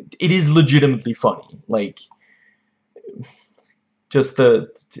 and it is legitimately funny, like just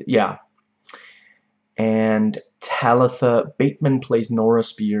yeah. And Talitha Bateman plays Nora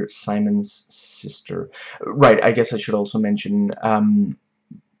Spear, Simon's sister. Right, I guess I should also mention,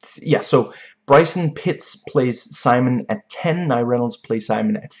 yeah, so Bryson Pitts plays Simon at 10, Nye Reynolds plays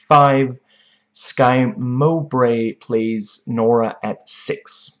Simon at 5, Sky Mowbray plays Nora at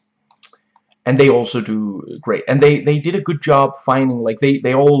 6. And they also do great. And they did a good job finding, like,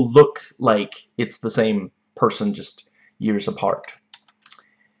 they all look like it's the same person, just years apart.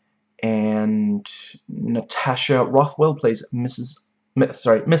 And Natasha Rothwell plays Miss,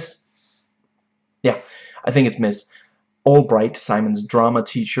 yeah, I think it's Miss Albright, Simon's drama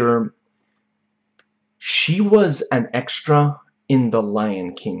teacher. She was an extra in The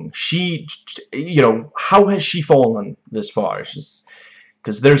Lion King. She, you know, how has she fallen this far?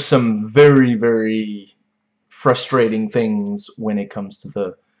 Because there's some very, very frustrating things when it comes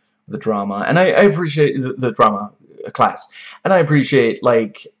to the drama, and I appreciate the drama class, and I appreciate,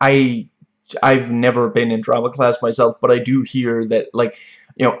 like, I've never been in drama class myself, but I do hear that, like,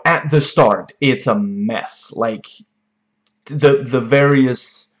 you know, at the start it's a mess, like the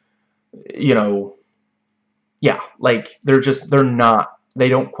various, you know, yeah, like they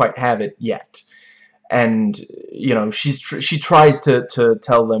don't quite have it yet. And you know, she tries to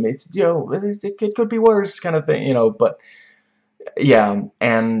tell them it's, you know, it could be worse kind of thing, you know, but yeah,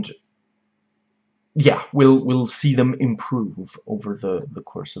 and yeah, we'll see them improve over the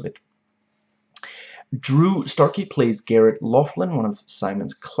course of it. Drew Starkey plays Garrett Laughlin, one of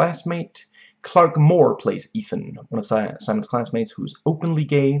Simon's classmates. Clark Moore plays Ethan, one of Simon's classmates who's openly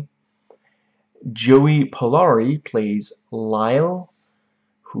gay. Joey Polari plays Lyle,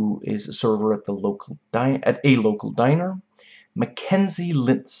 who is a server at a local diner. Mackenzie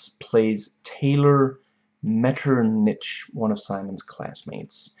Lintz plays Taylor Metternich, one of Simon's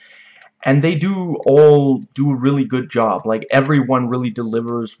classmates. And they all do a really good job. Like, everyone really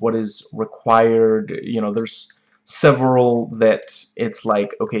delivers what is required. You know, there's several that it's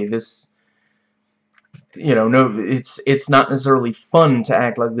like, okay, this, you know, no, it's not necessarily fun to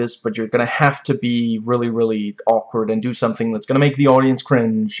act like this, but you're gonna have to be really, really awkward and do something that's gonna make the audience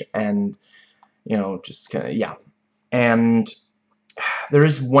cringe, and, you know, just kind of, yeah. And there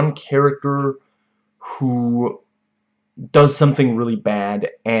is one character who does something really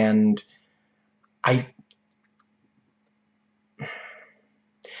bad, and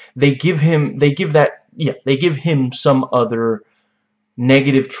they give him some other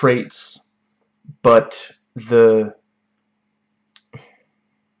negative traits, but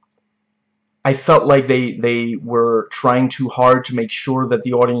I felt like they were trying too hard to make sure that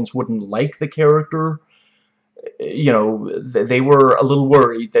the audience wouldn't like the character. You know, they were a little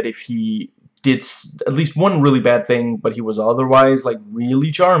worried that if he did at least one really bad thing, but he was otherwise, like, really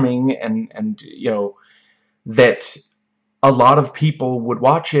charming, and you know, that a lot of people would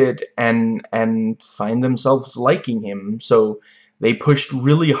watch it and find themselves liking him. So they pushed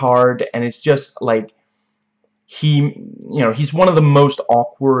really hard, and it's just like, you know, he's one of the most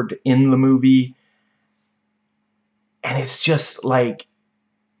awkward in the movie, and it's just like,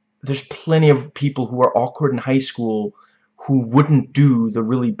 there's plenty of people who are awkward in high school who wouldn't do the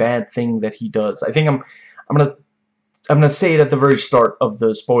really bad thing that he does. I think I'm gonna say it at the very start of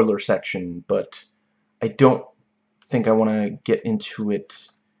the spoiler section, but I don't think I want to get into it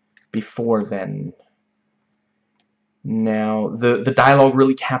before then. Now, the dialogue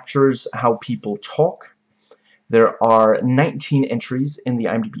really captures how people talk. There are 19 entries in the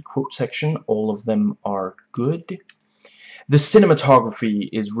IMDb quote section. All of them are good. The cinematography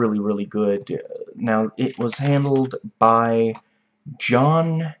is really, really good. Now, it was handled by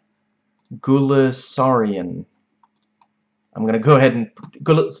John Gulasarian. I'm going to go ahead and...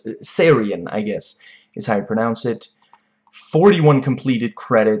 Gulasarian, I guess, is how you pronounce it. 41 completed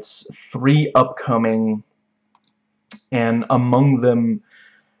credits, 3 upcoming, and among them,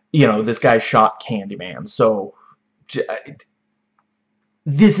 you know, this guy shot Candyman, so...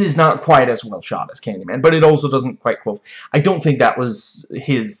 This is not quite as well shot as Candyman, but it also doesn't quite qualify. I don't think that was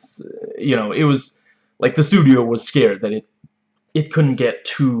his, you know, it was, like, the studio was scared that it couldn't get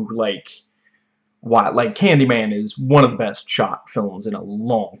too, like, wild. Like, Candyman is one of the best shot films in a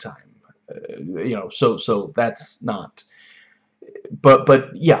long time. You know, so that's not...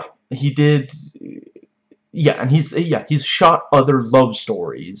 But, yeah, he did... Yeah, and he's shot other love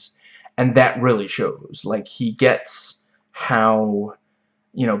stories, and that really shows. Like, he gets how...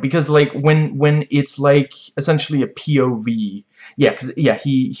 You know, because, like, when it's, like, essentially a POV... Yeah, because, yeah,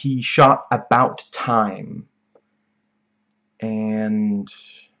 he shot About Time. And...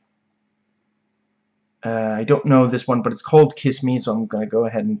 I don't know this one, but it's called Kiss Me, so I'm gonna go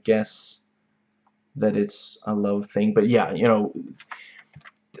ahead and guess that it's a love thing. But, yeah, you know...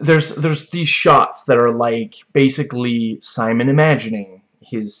 There's these shots that are, like, basically Simon imagining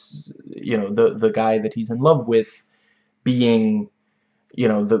his... You know, the guy that he's in love with being... You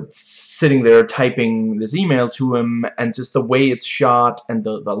know, sitting there typing this email to him, and just the way it's shot, and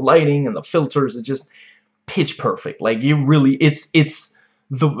the lighting, and the filters, it's just pitch perfect. Like, you really, it's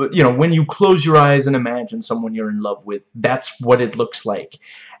the, you know, when you close your eyes and imagine someone you're in love with, that's what it looks like.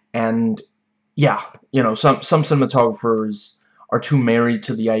 And, yeah, you know, some cinematographers are too married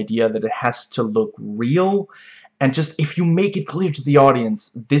to the idea that it has to look real, and just, if you make it clear to the audience,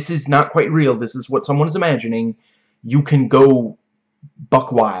 this is not quite real, this is what someone is imagining, you can go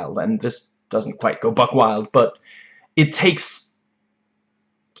buck wild. And this doesn't quite go buck wild, but it takes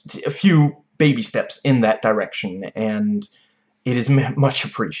a few baby steps in that direction, and it is much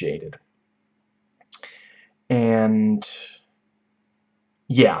appreciated. And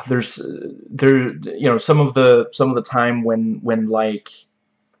yeah, you know, some of the time when like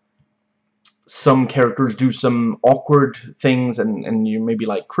some characters do some awkward things and you maybe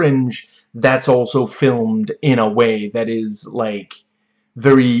like cringe, that's also filmed in a way that is like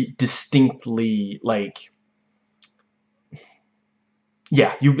very distinctly, like,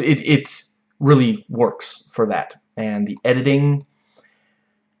 yeah, it really works for that. And the editing,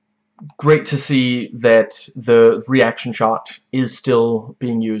 great to see that the reaction shot is still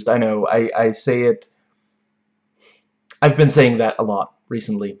being used. I know, I say it, I've been saying that a lot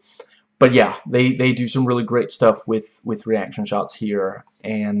recently, but yeah, they do some really great stuff with reaction shots here.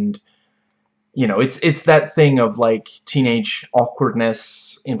 And you know, it's that thing of, like, teenage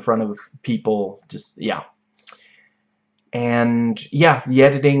awkwardness in front of people, just, yeah. And, yeah, the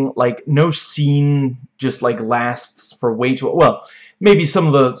editing, like, no scene just, like, lasts for way too... Well, maybe some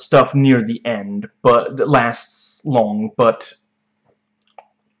of the stuff near the end, but it lasts long, but...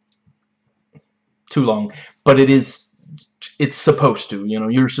 Too long. But it's supposed to, you know,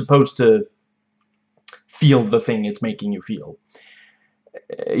 you're supposed to feel the thing it's making you feel.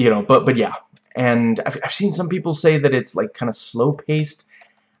 You know, but yeah. And I've seen some people say that it's, like, kind of slow-paced.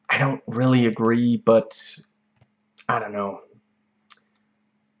 I don't really agree, but I don't know.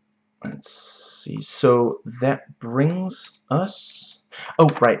 Let's see. So that brings us... Oh,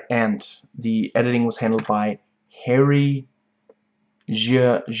 right, and the editing was handled by Harry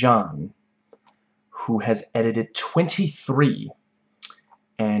Jean, who has edited 23.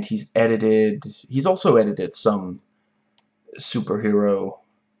 And he's also edited some superhero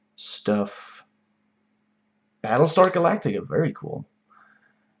stuff. Battlestar Galactica, very cool.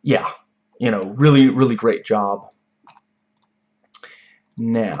 Yeah, you know, really, really great job.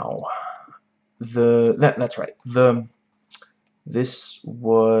 Now, that's right. This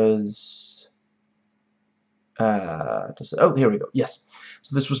was oh, here we go. Yes.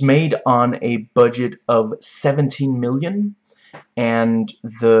 So this was made on a budget of 17 million, and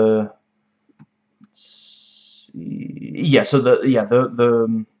the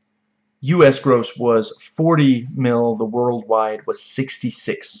US gross was 40 mil, the worldwide was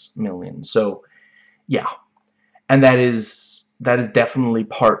 66 million. So, yeah. And that is definitely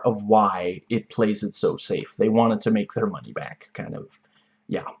part of why it plays it so safe. They wanted to make their money back, kind of.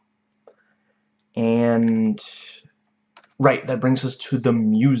 Yeah. And, right, that brings us to the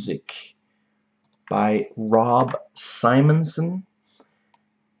music by Rob Simonson,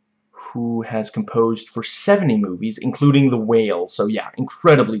 who has composed for 70 movies, including The Whale. So yeah,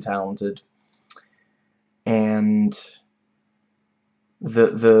 incredibly talented. And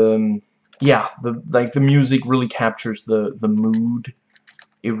the yeah, the music really captures the mood.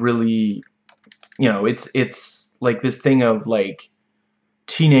 It really, you know, it's like this thing of like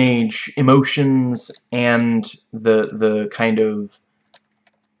teenage emotions and the kind of,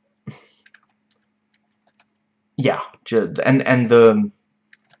 yeah, and the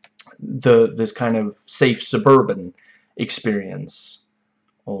this kind of safe suburban experience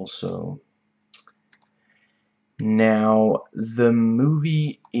also. Now, the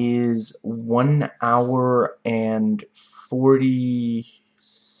movie is 1 hour and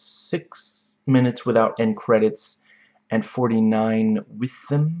 46 minutes without end credits and 49 with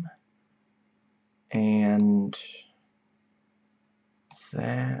them. And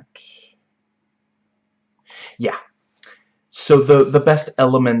that, yeah. So the best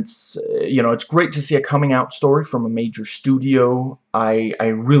elements, you know, it's great to see a coming out story from a major studio. I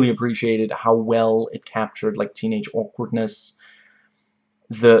really appreciated how well it captured like teenage awkwardness.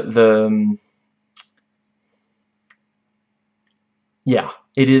 The Yeah,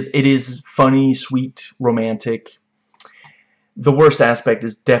 it is funny, sweet, romantic. The worst aspect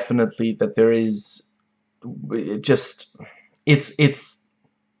is definitely that there is just it's it's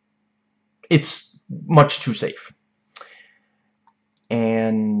it's much too safe.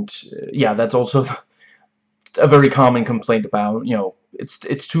 And yeah, that's also a very common complaint about, you know,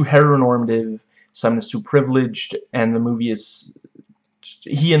 it's too heteronormative, Simon is too privileged, and the movie is,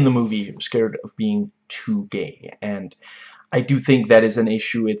 he in the movie is scared of being too gay. And I do think that is an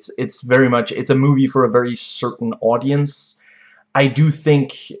issue. It's very much, it's a movie for a very certain audience. I do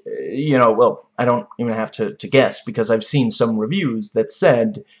think, you know, well, I don't even have to guess, because I've seen some reviews that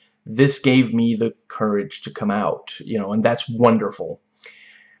said this gave me the courage to come out, you know, and that's wonderful.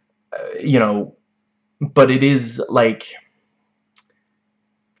 You know, but it is like,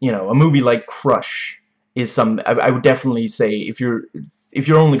 you know, a movie like Crush is some, I would definitely say, if you're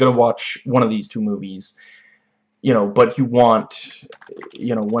only going to watch one of these two movies, you know, but you want,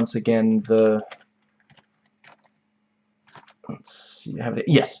 you know, once again, let's see, have it,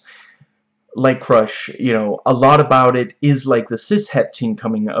 yes, like Crush, you know, a lot about it is like the cishet teen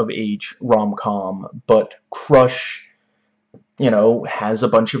coming of age rom-com, but Crush, you know, has a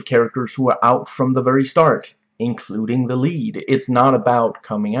bunch of characters who are out from the very start, including the lead. It's not about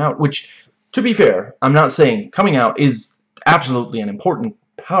coming out, which, to be fair, I'm not saying coming out is absolutely an important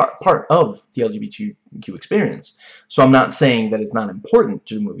part of the LGBTQ experience. So I'm not saying that it's not important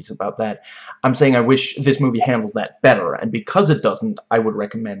to do movies about that. I'm saying I wish this movie handled that better, and because it doesn't, I would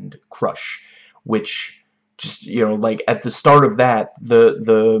recommend Crush, which just, you know, like at the start of that,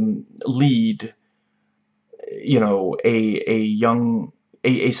 the lead, you know, a young,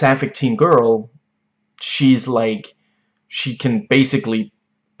 a sapphic teen girl, she's like, she can basically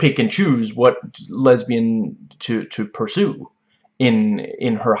pick and choose what lesbian to pursue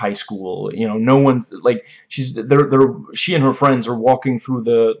in her high school. You know, no one's like, she and her friends are walking through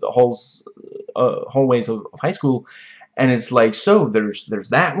the hallways of high school, and it's like, so there's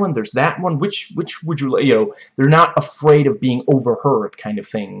that one, there's that one, which would you, you know, they're not afraid of being overheard, kind of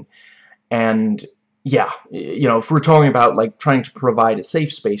thing. And yeah, you know, if we're talking about like trying to provide a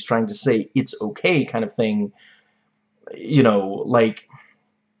safe space, trying to say it's okay kind of thing, you know, like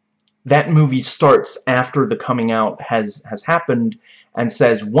that movie starts after the coming out has happened and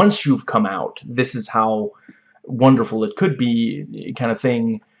says, once you've come out, this is how wonderful it could be, kind of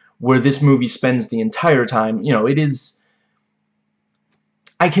thing, where this movie spends the entire time, you know, it is,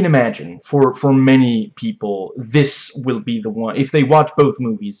 I can imagine for many people this will be the one, if they watch both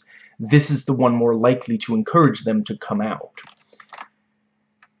movies, this is the one more likely to encourage them to come out.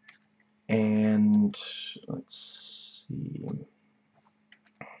 And let's see.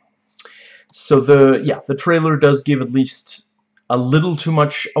 So the trailer does give at least a little too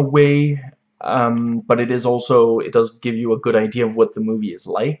much away, but it is also, it does give you a good idea of what the movie is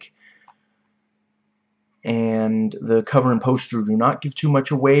like. And the cover and poster do not give too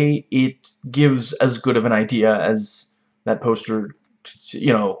much away. It gives as good of an idea as that poster,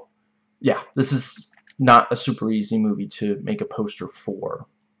 you know. Yeah, this is not a super easy movie to make a poster for.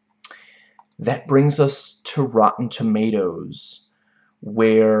 That brings us to Rotten Tomatoes,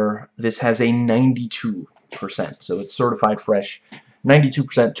 where this has a 92%, so it's certified fresh.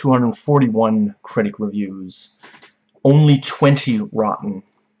 92%, 241 critic reviews, only 20 rotten.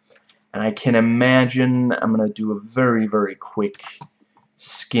 And I can imagine, I'm going to do a very, very quick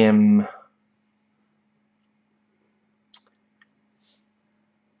skim.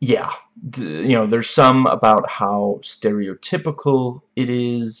 Yeah, you know, there's some about how stereotypical it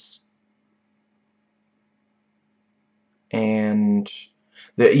is. And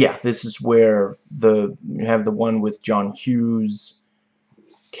yeah, this is where you have the one with John Hughes.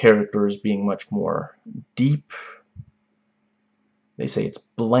 characters being much more deep. They say it's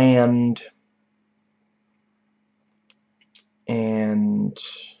bland. And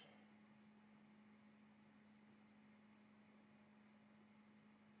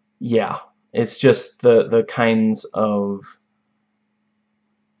yeah, it's just the kinds of...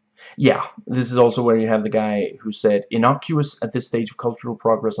 Yeah, this is also where you have the guy who said, innocuous at this stage of cultural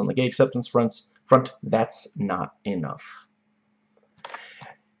progress on the gay acceptance front, that's not enough.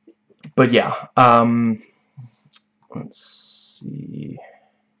 But yeah, let's see.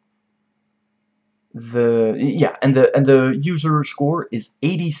 And the user score is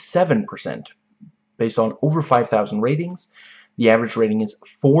 87% based on over 5,000 ratings. The average rating is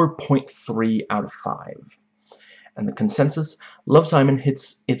 4.3 out of 5. And the consensus: Love, Simon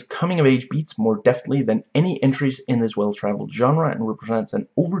hits its coming-of-age beats more deftly than any entries in this well-traveled genre and represents an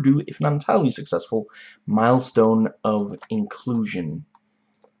overdue, if not entirely successful, milestone of inclusion.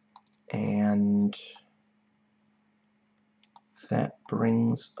 And that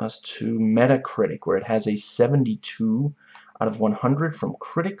brings us to Metacritic, where it has a 72 out of 100 from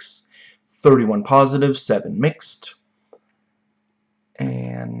critics, 31 positive, 7 mixed.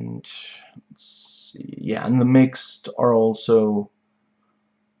 And let's see, yeah, and the mixed are also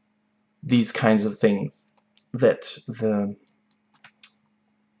these kinds of things that the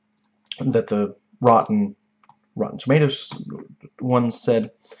Rotten Tomatoes one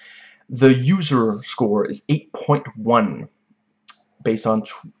said. The user score is 8.1 based on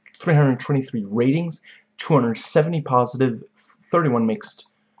 323 ratings, 270 positive, 31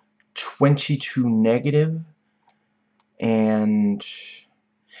 mixed, 22 negative. And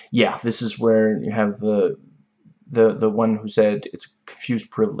yeah, this is where you have the one who said it's a confused,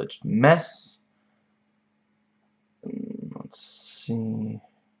 privileged mess. Let's see.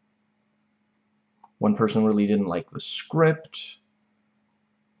 One person really didn't like the script.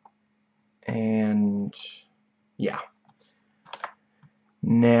 And yeah.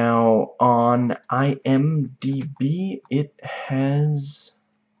 Now on IMDb, it has...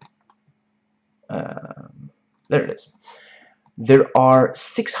 there it is. There are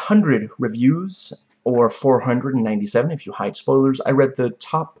 600 reviews, or 497 if you hide spoilers. I read the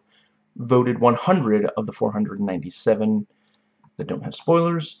top voted 100 of the 497 that don't have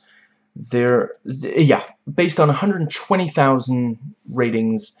spoilers. Yeah, based on 120,000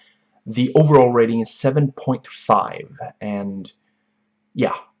 ratings, the overall rating is 7.5, and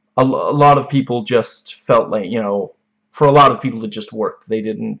yeah, a lot of people just felt like, you know, for a lot of people it just worked. They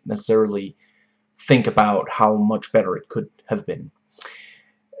didn't necessarily think about how much better it could have been.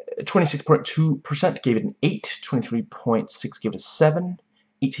 26.2% gave it an 8, 23.6 gave it a 7,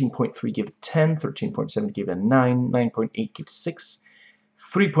 18.3 gave it a 10, 13.7 gave it a 9, 9.8 gave it a 6,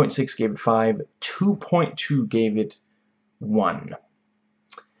 3.6 gave it 5, 2.2 gave it 1.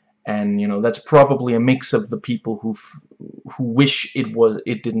 And, you know, that's probably a mix of the people who wish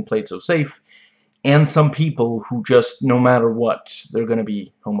it didn't play it so safe, and some people who just, no matter what, they're going to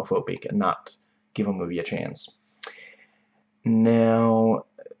be homophobic and not give a movie a chance. Now,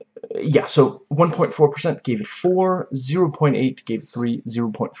 yeah, so 1.4% gave it 4, 0.8 gave it 3,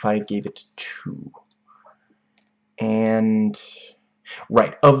 0.5 gave it 2. And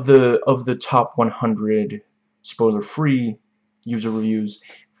right, of the top 100 spoiler-free user reviews,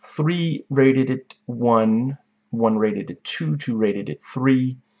 3 rated it 1, 1 rated it 2, 2 rated it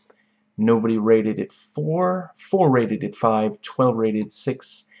 3, nobody rated it 4, 4 rated it 5, 12 rated it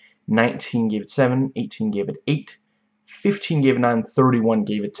 6, 19 gave it 7, 18 gave it 8, 15 gave it 9, 31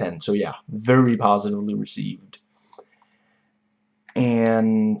 gave it 10. So yeah, very positively received.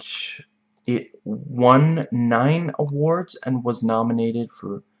 And it won 9 awards and was nominated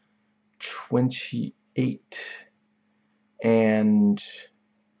for 28. And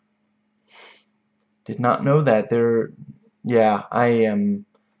did not know that. Yeah, I am...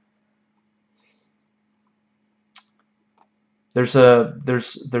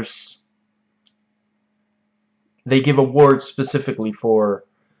 They give awards specifically for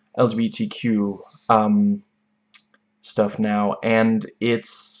LGBTQ stuff now, and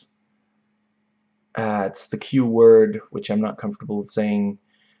it's the Q word, which I'm not comfortable with saying.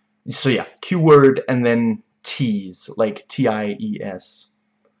 So yeah, Q word and then T's, like T-I-E-S.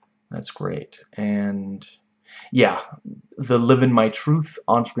 That's great. And yeah, the Live in My Truth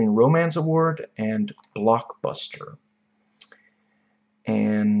On-Screen Romance Award and Blockbuster.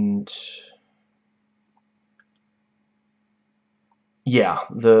 And yeah,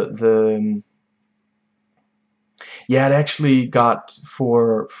 yeah, it actually got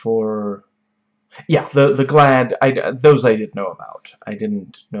for yeah, the GLAAD, those I didn't know about. I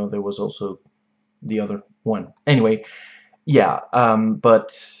didn't know there was also the other one. Anyway, yeah,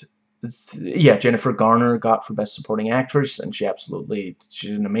 but yeah, Jennifer Garner got for Best Supporting Actress, and she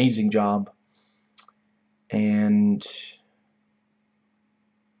did an amazing job. And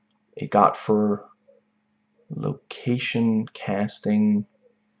it got for location casting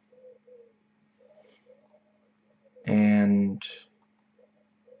and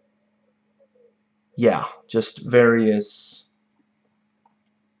yeah, just various.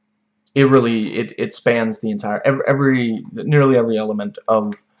 It really it spans the entire every nearly every element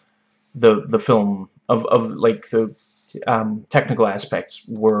of the film of like the technical aspects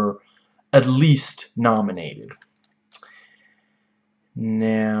were at least nominated.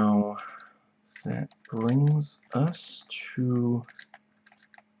 Now that brings us to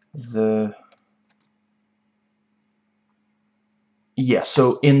the yeah,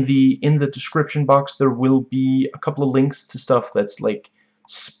 so in the description box there will be a couple of links to stuff that's like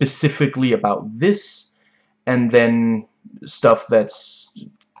specifically about this, and then stuff that's,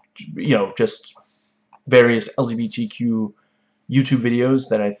 you know, just various LGBTQ YouTube videos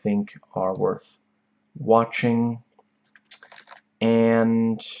that I think are worth watching.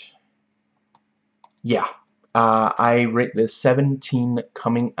 And yeah, I rate this 17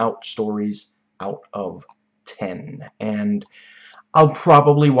 coming out stories out of 10, and I'll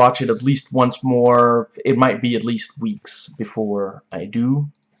probably watch it at least once more. It might be at least weeks before I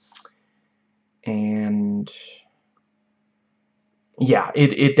do. And yeah,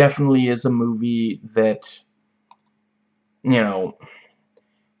 it definitely is a movie that, you know,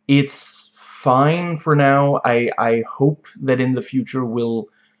 it's fine for now. I hope that in the future we'll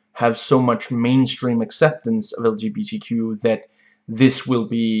have so much mainstream acceptance of LGBTQ that this will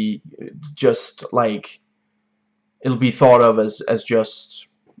be just like, it'll be thought of as just,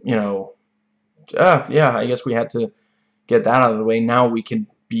 you know, yeah, I guess we had to get that out of the way. Now we can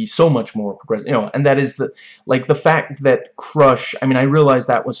be so much more progressive, you know, and that is the, like, the fact that Crush, I mean, I realize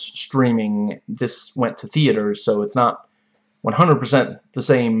that was streaming, this went to theaters, so it's not 100% the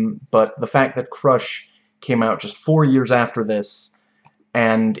same, but the fact that Crush came out just 4 years after this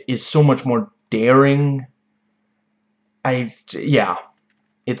and is so much more daring, yeah,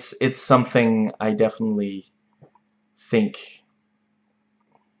 it's something I definitely think,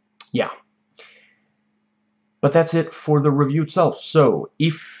 yeah. But that's it for the review itself. So,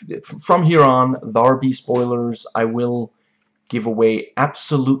 if from here on, there be spoilers, I will give away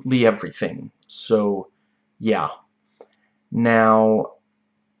absolutely everything. So, yeah. Now,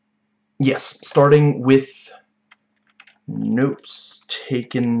 yes, starting with notes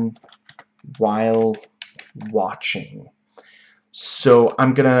taken while watching. So,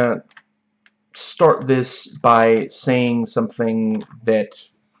 I'm gonna start this by saying something that,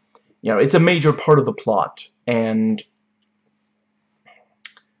 you know, it's a major part of the plot, and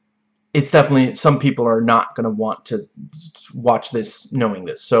it's definitely, some people are not going to want to watch this knowing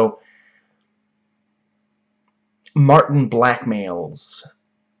this. So, Martin blackmails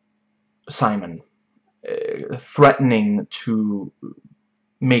Simon, threatening to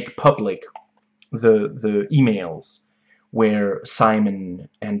make public the emails where Simon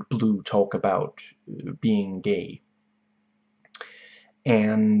and Blue talk about being gay.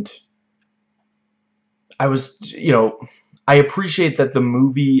 And I was, you know, I appreciate that the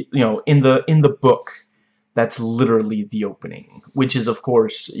movie, you know, in the book, that's literally the opening, which is, of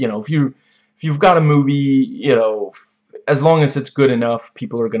course, you know, if you've got a movie, you know, as long as it's good enough,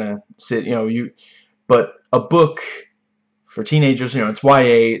 people are gonna sit, you know, but a book for teenagers, you know, it's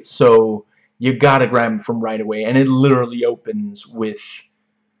YA, so you gotta grab them from right away, and it literally opens with,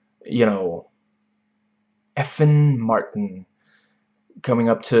 you know, effin' Martin coming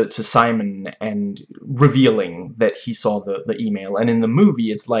up to Simon and revealing that he saw the email. And in the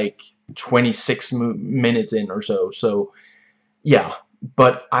movie, it's like 26 minutes in or so. So, yeah.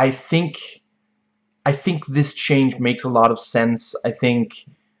 But I think this change makes a lot of sense. I think,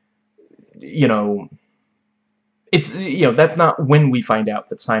 you know, it's, you know, that's not when we find out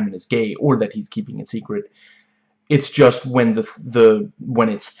that Simon is gay or that he's keeping it secret. It's just when when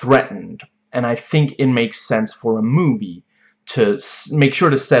it's threatened. And I think it makes sense for a movie to make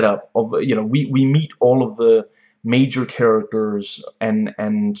sure to set up of, you know, we meet all of the major characters and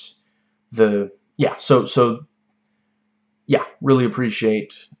the, yeah, so yeah, really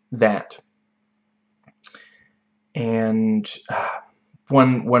appreciate that. And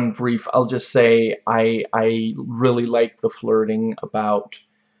one brief, I'll just say I really like the flirting about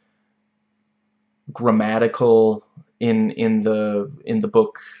grammatical in the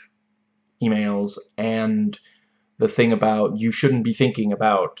book emails, and the thing about you shouldn't be thinking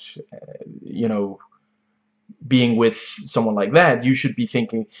about, you know, being with someone like that. You should be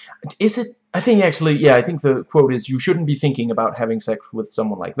thinking, is it I think actually, yeah, I think the quote is, you shouldn't be thinking about having sex with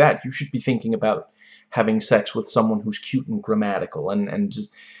someone like that. You should be thinking about having sex with someone who's cute and grammatical, and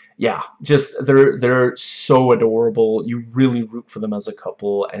just, yeah, just, they're so adorable. You really root for them as a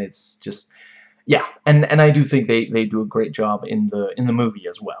couple, and it's just, yeah, and I do think they do a great job in the movie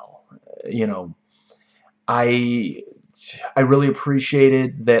as well. You know, I I really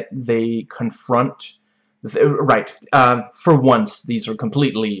appreciated that they confront. Right, for once, these are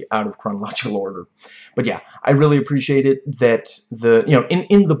completely out of chronological order. But yeah, I really appreciated that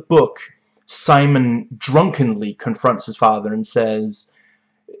in the book, Simon drunkenly confronts his father and says,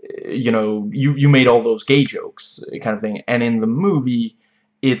 you made all those gay jokes, kind of thing. And in the movie,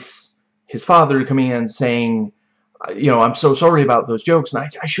 it's his father coming in and saying, I'm so sorry about those jokes, and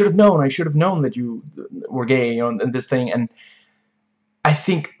I should have known that you were gay, and this thing. And I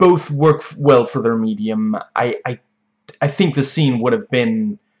think both work well for their medium. I think the scene would have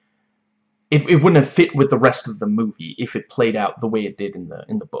been, it wouldn't have fit with the rest of the movie if it played out the way it did in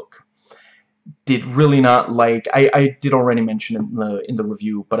the book. Did really not like, I did already mention in the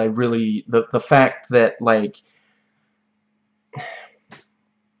review, but I really, the fact that, like,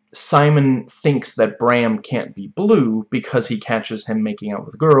 Simon thinks that Bram can't be Blue because he catches him making out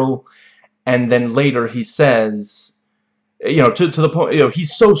with a girl, and then later he says, to the point,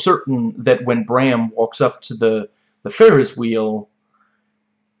 he's so certain that when Bram walks up to the Ferris wheel,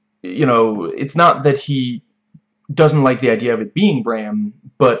 it's not that he doesn't like the idea of it being Bram,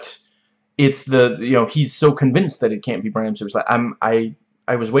 but it's he's so convinced that it can't be Bram, so it's like,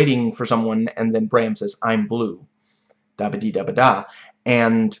 I was waiting for someone, and then Bram says, I'm Blue, da-ba-dee-da-ba-da,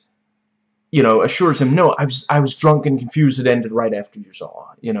 and, assures him, no, I was drunk and confused, it ended right after you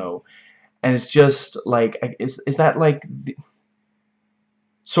saw, and it's just, like, is that, like,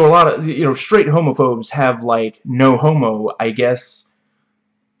 so a lot of, straight homophobes have, like, no homo, I guess.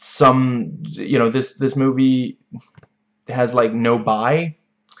 Some, this movie has, like, no bi.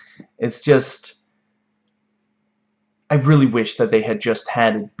 It's just, I really wish that they had just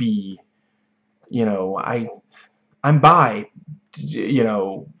had it be, I'm bi,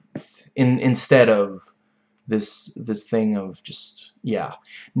 instead of this thing of just, yeah.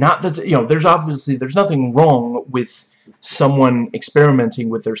 Not that, there's nothing wrong with someone experimenting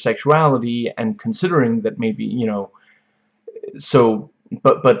with their sexuality and considering that maybe, so,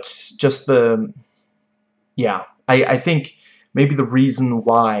 but just yeah, I think maybe the reason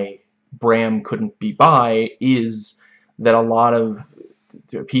why Bram couldn't be bi is that a lot of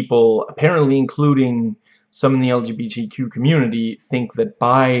people, apparently including some in the LGBTQ community, think that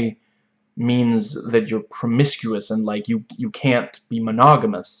bi means that you're promiscuous and, like, you can't be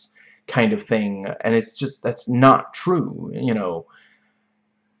monogamous, kind of thing, and it's just, that's not true,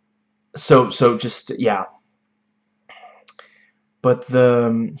 so just, yeah. But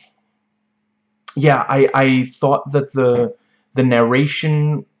yeah, I thought that the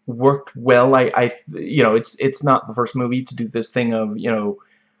narration worked well. It's not the first movie to do this thing of,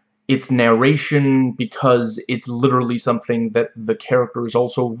 it's narration because it's literally something that the character is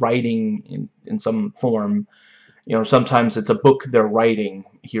also writing in some form. Sometimes it's a book they're writing.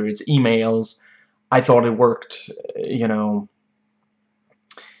 Here it's emails. I thought it worked, and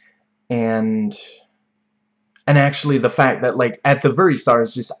actually the fact that, like, at the very start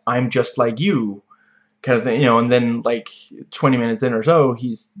it's just, I'm just like you, kind of thing, and then, like, 20 minutes in or so,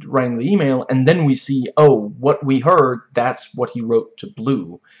 he's writing the email, and then we see, oh, what we heard, that's what he wrote to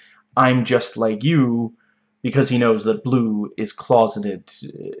Blue. I'm just like you, because he knows that Blue is closeted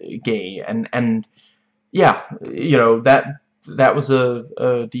gay, and yeah, that was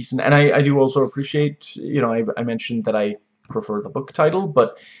a decent, and I do also appreciate, I mentioned that I prefer the book title,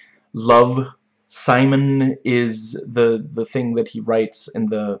 but Love, Simon is the thing that he writes in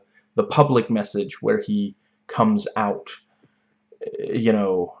the public message where he comes out,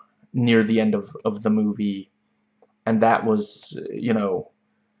 near the end of the movie, and that was,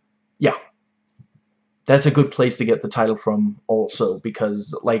 yeah, that's a good place to get the title from also,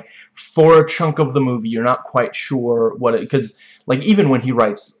 because, like, for a chunk of the movie you're not quite sure what it, because, like, even when he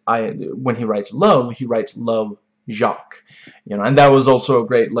writes love, he writes Love Jacques, and that was also a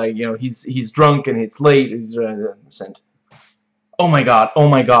great, like, he's drunk and it's late, he's sent, oh my god,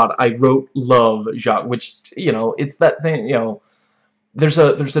 I wrote Love Jacques, which, it's that thing, there's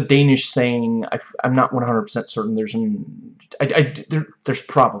a Danish saying, I'm not 100% certain, there's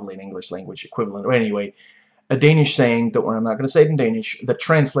probably an English language equivalent, or anyway, a Danish saying, don't worry, I'm not going to say it in Danish, that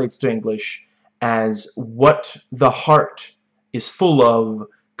translates to English as, what the heart is full of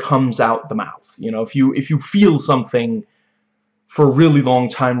comes out the mouth. If you feel something for a really long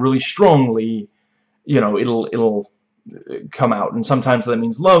time, really strongly, it'll come out, and sometimes that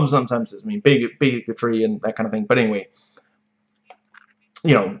means love, sometimes it means bigotry and that kind of thing. But anyway,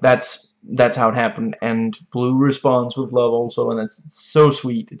 you know, that's how it happened, and Blue responds with love also, and that's so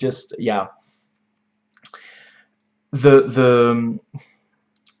sweet. Just, yeah. The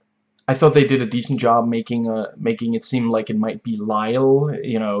I thought they did a decent job making it seem like it might be Lyle,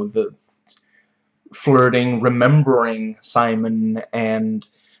 you know, the flirting, remembering Simon, and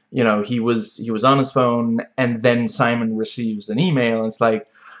you know, he was on his phone, and then Simon receives an email, and it's like,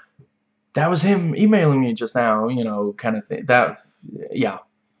 that was him emailing me just now, you know, kind of thing. That, yeah.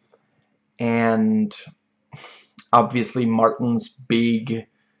 And obviously Martin's big,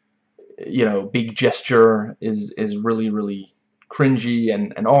 you know, big gesture is really, really cringy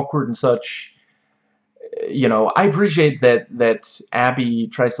and awkward and such. You know, I appreciate that Abby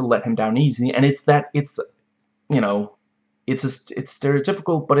tries to let him down easy, and it's you know, it's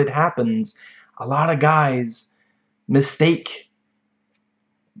stereotypical, but it happens. A lot of guys mistake,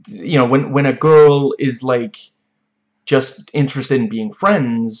 you know, when a girl is like just interested in being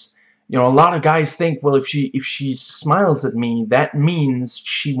friends, you know, a lot of guys think, well, if she smiles at me, that means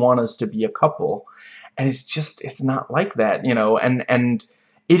she wants us to be a couple, and it's not like that, you know. And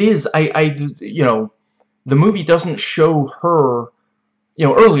it is, you know, the movie doesn't show her, you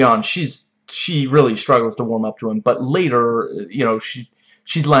know, early on she really struggles to warm up to him, but later, you know,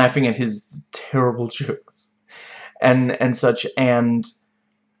 she's laughing at his terrible jokes and such, and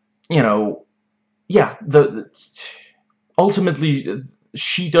you know, yeah, ultimately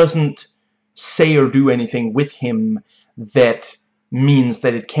she doesn't say or do anything with him that means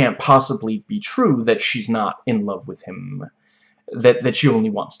that it can't possibly be true that she's not in love with him, that she only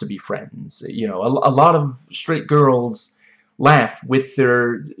wants to be friends. You know, a lot of straight girls laugh with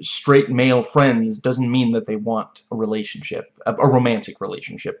their straight male friends doesn't mean that they want a relationship, a romantic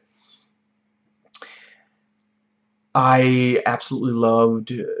relationship. I absolutely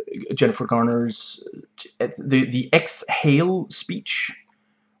loved Jennifer Garner's the exhale speech,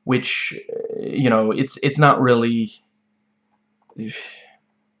 which, you know, it's not really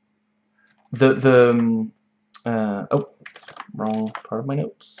oh, wrong part of my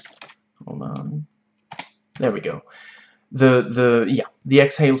notes. Hold on. There we go. Yeah, the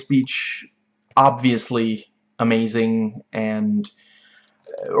exhale speech, obviously amazing, and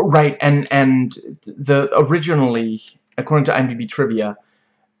right, and the originally, according to IMDb trivia,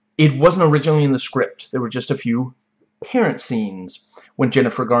 it wasn't originally in the script. There were just a few parent scenes. When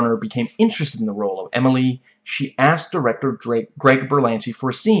Jennifer Garner became interested in the role of Emily, she asked director Greg Berlanti for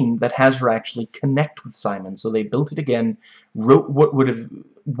a scene that has her actually connect with Simon. So they built it again, wrote what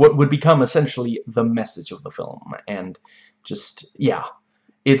would become essentially the message of the film, and just, yeah,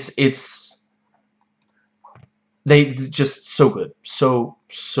 they just so good,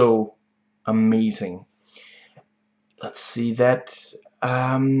 so amazing. Let's see that.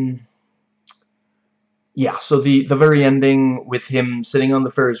 Yeah, so the very ending with him sitting on the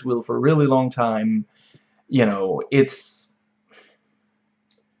Ferris wheel for a really long time, you know, it's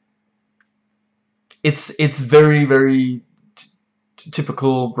very, very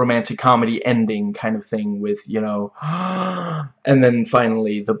typical romantic comedy ending kind of thing with, you know, and then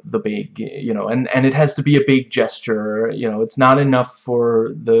finally the big, you know, and it has to be a big gesture, you know. It's not enough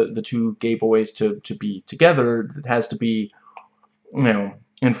for the two gay boys to be together. It has to be, you know,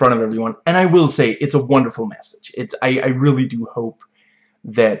 in front of everyone. And I will say, it's a wonderful message. I really do hope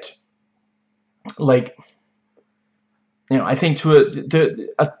that, like, you know, I think to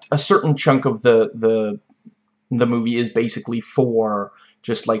a certain chunk of the movie is basically for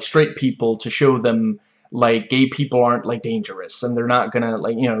just like straight people, to show them like gay people aren't like dangerous, and they're not gonna,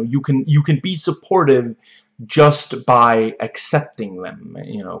 like, you know, you can be supportive just by accepting them,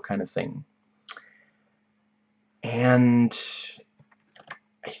 you know, kind of thing. And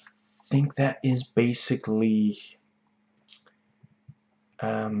I think that is basically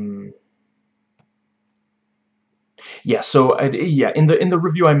yeah. So yeah, in the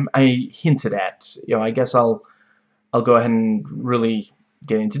review I hinted at, you know, I guess I'll go ahead and really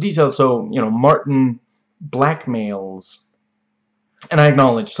get into detail. So, you know, Martin blackmails, and I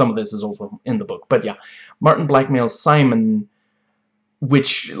acknowledge some of this is also in the book, but yeah, Martin blackmails Simon,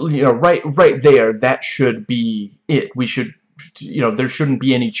 which, you know, right there, that should be it. We should, you know, there shouldn't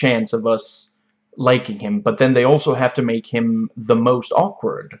be any chance of us liking him. But then they also have to make him the most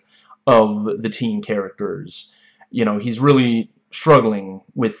awkward of the teen characters. You know, he's really struggling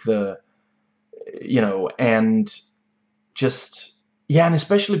with the, you know, and just, yeah, and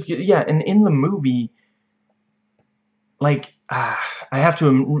especially, yeah, and in the movie, like, I have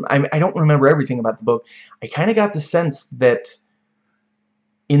to, I don't remember everything about the book. I kind of got the sense that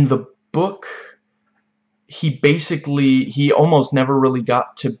in the book, he almost never really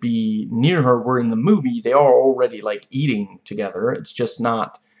got to be near her, where in the movie they are already like eating together. It's just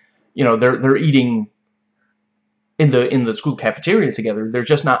not, you know, they're eating in the school cafeteria together. They're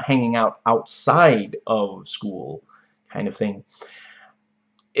just not hanging out outside of school, kind of thing.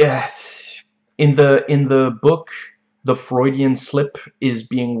 Yeah. In the book, the Freudian slip is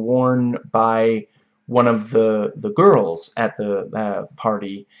being worn by one of the girls at the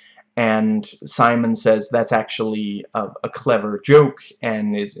party, and Simon says that's actually a clever joke,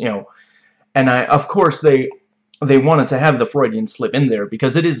 and is, you know, and of course they wanted to have the Freudian slip in there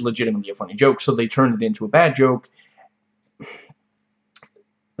because it is legitimately a funny joke, so they turned it into a bad joke.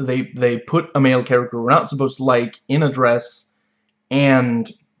 They put a male character we're not supposed to like in a dress, and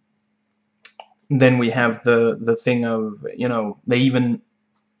then we have the thing of, you know, they even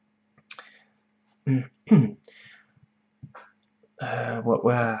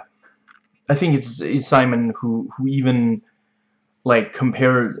I think it's Simon who even like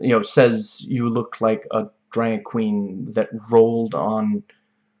you know, says you look like a drag queen that rolled on,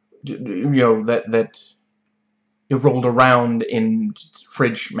 you know, that it rolled around in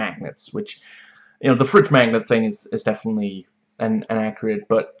fridge magnets, which, you know, the fridge magnet thing is definitely an accurate,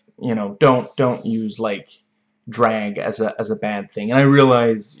 but, you know, don't use like drag as a bad thing. And I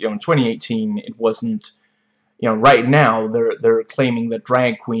realize, you know, in 2018 it wasn't, you know, right now they're claiming that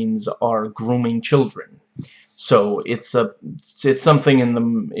drag queens are grooming children. So it's something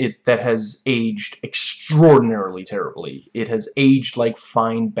in that has aged extraordinarily terribly. It has aged like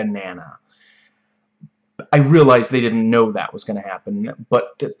fine banana. I realized they didn't know that was going to happen,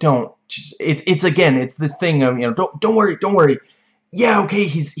 but don't. It's again, it's this thing of, you know, don't worry. Yeah, okay,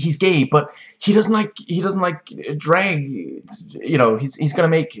 he's gay, but he doesn't like drag. You know, he's gonna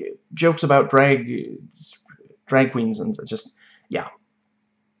make jokes about drag queens, and just, yeah.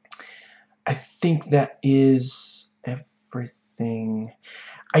 I think that is everything.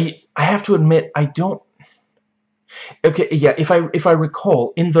 I have to admit, I don't. Okay, yeah, if I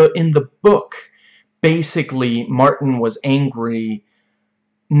recall, in the book, basically Martin was angry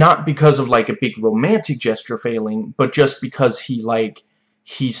not because of like a big romantic gesture failing, but just because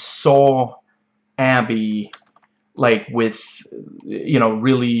he saw Abby like with, you know,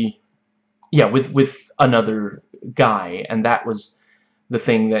 really, yeah, with another guy, and that was the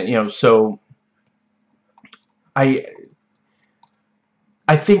thing that, you know, so I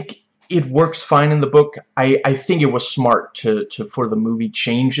I think it works fine in the book. I think it was smart to for the movie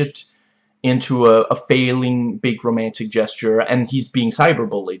change it into a failing big romantic gesture, and he's being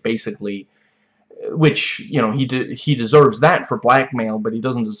cyberbullied basically, which, you know, he deserves that for blackmail, but he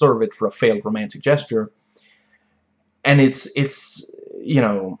doesn't deserve it for a failed romantic gesture. And it's you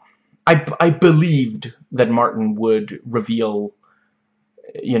know, I believed that Martin would reveal,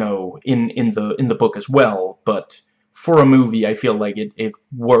 you know, in the book as well, but for a movie I feel like it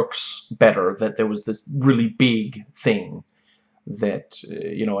works better that there was this really big thing that,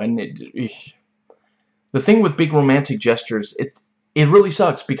 you know, and the thing with big romantic gestures, it really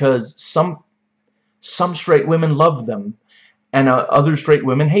sucks because some straight women love them, and other straight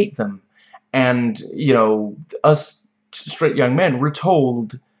women hate them. And, you know, us straight young men, we're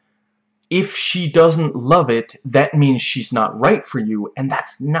told if she doesn't love it, that means she's not right for you, and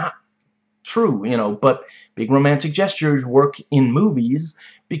that's not true, you know. But big romantic gestures work in movies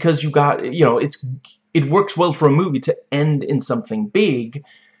because you got, you know, it works well for a movie to end in something big.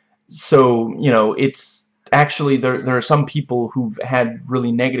 So, you know, it's actually, there are some people who've had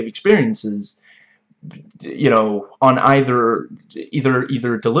really negative experiences, you know, on either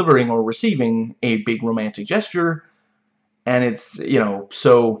delivering or receiving a big romantic gesture. And it's, you know,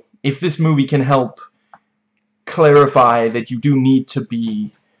 so if this movie can help clarify that you do need to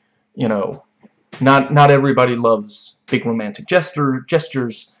be, you know, not everybody loves big romantic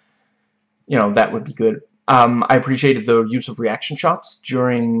gestures, you know, that would be good. I appreciated the use of reaction shots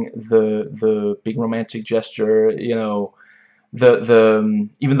during the big romantic gesture. You know,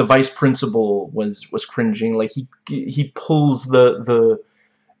 even the vice principal was cringing. Like he pulls the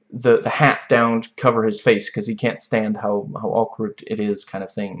hat down to cover his face because he can't stand how awkward it is, kind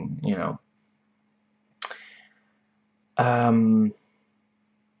of thing. You know.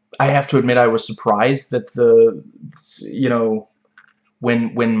 I have to admit I was surprised that you know,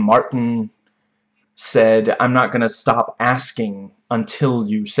 when Martin said, "I'm not gonna stop asking until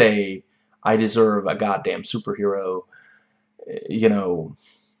you say I deserve a goddamn superhero," you know,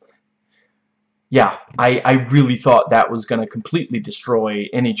 yeah, I really thought that was gonna completely destroy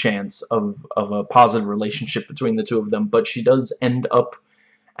any chance of a positive relationship between the two of them, but she does end up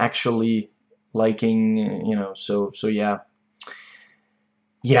actually liking, you know, so yeah.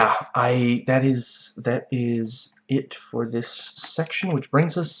 yeah, that is it for this section, which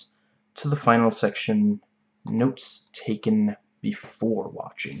brings us to the final section, notes taken before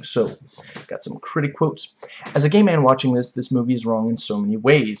watching. So, got some critic quotes. As a gay man watching this movie is wrong in so many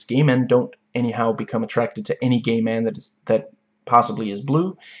ways. Gay men don't anyhow become attracted to any gay man that possibly is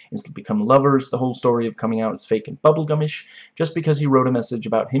blue, instantly become lovers. The whole story of coming out is fake and bubblegumish. Just because he wrote a message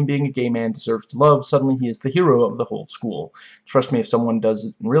about him being a gay man deserves to love, suddenly he is the hero of the whole school. Trust me, if someone does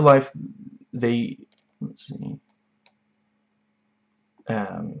it in real life, they, let's see,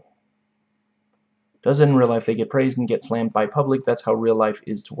 um, does it in real life, they get praised and get slammed by public. That's how real life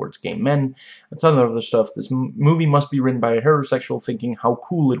is towards gay men. And some other stuff. This movie must be written by a heterosexual thinking how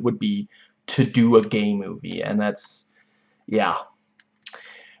cool it would be to do a gay movie. And that's, yeah.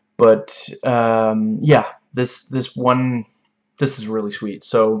 But, yeah, this is really sweet.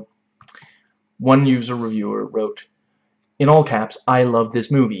 So, one user reviewer wrote, in all caps, I love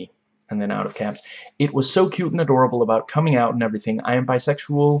this movie. And then out of caps, it was so cute and adorable about coming out and everything. I am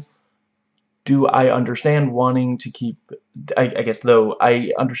bisexual. Do I understand wanting to keep... I guess, though,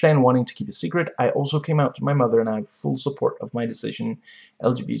 I understand wanting to keep a secret. I also came out to my mother, and I have full support of my decision.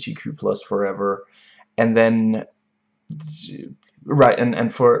 LGBTQ plus forever. And then... Right,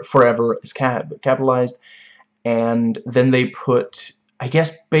 and for forever is capitalized. And then they put, I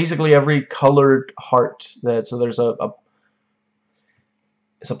guess, basically every colored heart that... So there's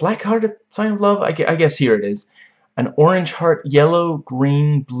it's a black heart a sign of love? I guess here it is. An orange heart, yellow,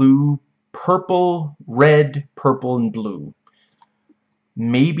 green, blue, purple, red, purple, and blue.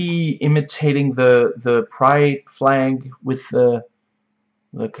 Maybe imitating the pride flag with the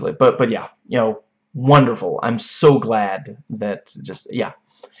but yeah, you know, wonderful. I'm so glad that just, yeah.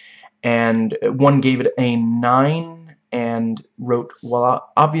 And one gave it a 9 and wrote,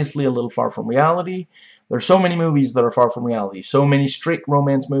 well, obviously a little far from reality. There's so many movies that are far from reality. So many straight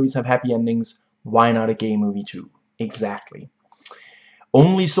romance movies have happy endings. Why not a gay movie too? Exactly.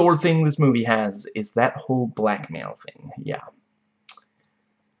 Only sore thing this movie has is that whole blackmail thing. Yeah.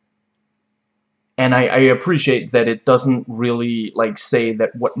 And I appreciate that it doesn't really, like, say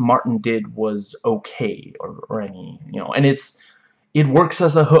that what Martin did was okay or any, you know, and it works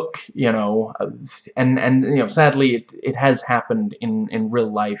as a hook, you know, and you know, sadly it has happened in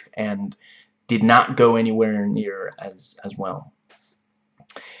real life and did not go anywhere near as well.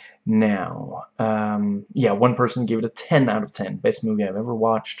 Now, yeah, one person gave it a 10 out of 10, best movie I've ever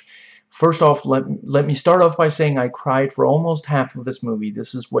watched. First off, let me start off by saying I cried for almost half of this movie.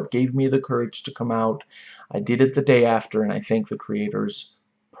 This is what gave me the courage to come out. I did it the day after, and I thank the creators.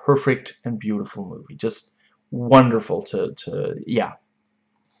 Perfect and beautiful movie. Just wonderful yeah.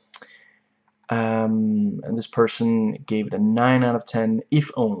 And this person gave it a 9 out of 10,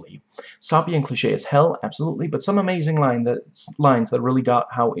 if only. Soppy and cliche as hell, absolutely, but some amazing lines that really got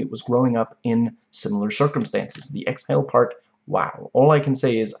how it was growing up in similar circumstances. The exhale part, wow. All I can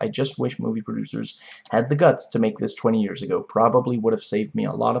say is I just wish movie producers had the guts to make this 20 years ago. Probably would have saved me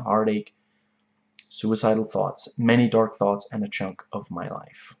a lot of heartache, suicidal thoughts, many dark thoughts, and a chunk of my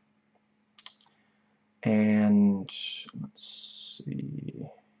life. And let's see...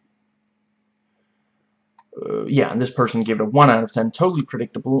 yeah, and this person gave it a 1 out of 10. Totally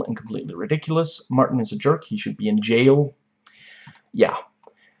predictable and completely ridiculous. Martin is a jerk. He should be in jail. Yeah.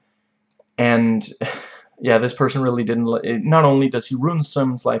 And, yeah, this person really didn't... Not only does he ruin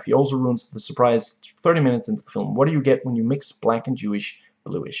someone's life, he also ruins the surprise 30 minutes into the film. What do you get when you mix black and Jewish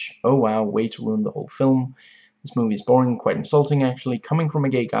bluish? Oh, wow, way to ruin the whole film. This movie is boring, quite insulting, actually, coming from a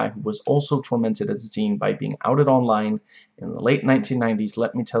gay guy who was also tormented as a teen by being outed online in the late 1990s.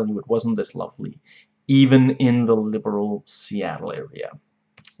 Let me tell you, it wasn't this lovely. Even in the liberal Seattle area.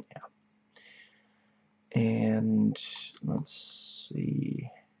 Yeah. And let's see.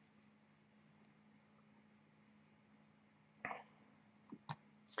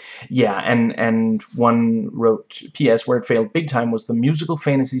 Yeah, and one wrote, P.S. where it failed big time was the musical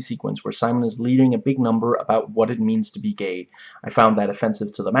fantasy sequence where Simon is leading a big number about what it means to be gay. I found that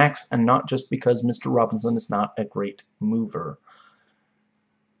offensive to the max, and not just because Mr. Robinson is not a great mover.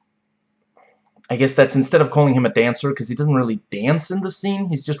 I guess that's instead of calling him a dancer, because he doesn't really dance in the scene,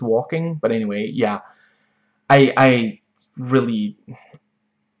 he's just walking. But anyway, yeah. I really...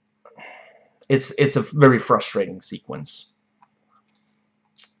 It's a very frustrating sequence.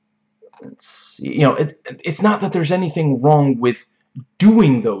 Let's see, you know, it's not that there's anything wrong with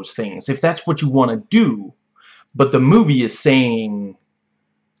doing those things, if that's what you want to do, but the movie is saying...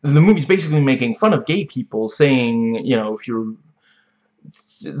 The movie's basically making fun of gay people, saying, you know, if you're...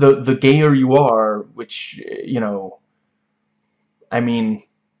 The gayer you are, which, you know... I mean,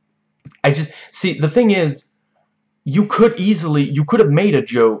 I just... See, the thing is, you could easily, you could have made a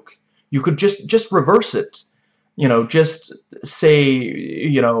joke, you could just reverse it, you know, just say,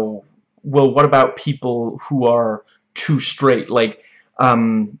 you know, well, what about people who are too straight? Like,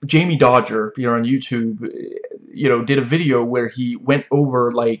 Jamie Dodger, you know, on YouTube, you know, did a video where he went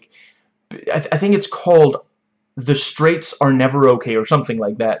over, like, I think it's called "The Straights Are Never Okay" or something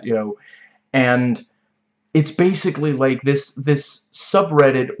like that, you know, and it's basically like this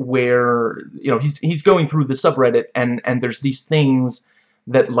subreddit where, you know, he's going through the subreddit, and there's these things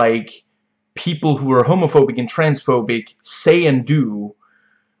that, like, people who are homophobic and transphobic say and do,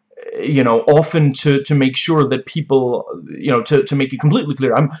 you know, often to make sure that people, you know, to make it completely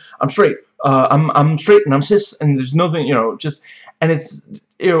clear, I'm straight, I'm straight and I'm cis, and there's nothing, you know, just, and it's,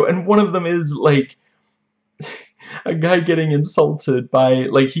 you know, and one of them is like a guy getting insulted by,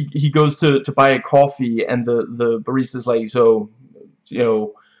 like, he goes to buy a coffee, and the barista's like, so, you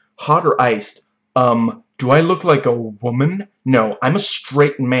know, hot or iced? Do I look like a woman? No, I'm a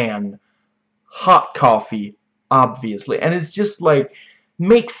straight man. Hot coffee, obviously. And it's just like,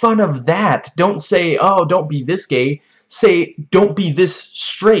 make fun of that. Don't say, oh, don't be this gay. Say, don't be this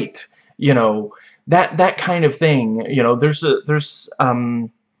straight. You know, that kind of thing. You know,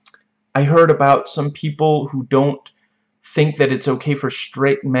 I heard about some people who don't think that it's okay for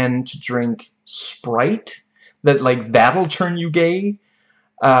straight men to drink Sprite, that, like, that'll turn you gay.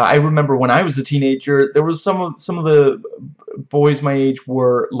 I remember when I was a teenager, there was some of the boys my age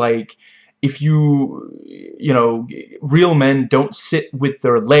were like, if you know, real men don't sit with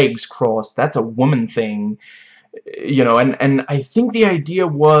their legs crossed, that's a woman thing, you know, and I think the idea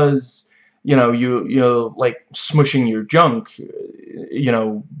was, you know, you like smushing your junk, you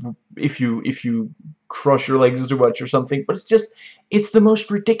know, if you cross your legs too much or something, but it's just, it's the most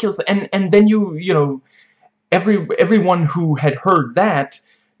ridiculous, and then you know, everyone who had heard that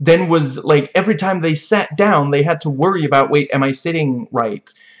then was like, every time they sat down they had to worry about, wait, am I sitting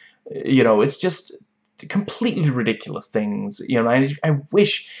right? You know, it's just completely ridiculous things, you know.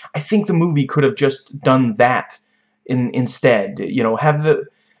 I think the movie could have just done that instead, you know, have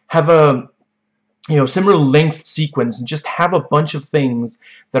a, you know, similar length sequence, and just have a bunch of things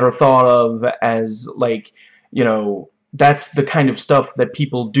that are thought of as, like, you know, that's the kind of stuff that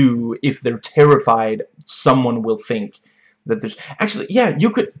people do if they're terrified someone will think that there's, actually, yeah, you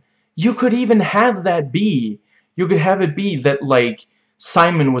could even have that be, you could have it be that, like,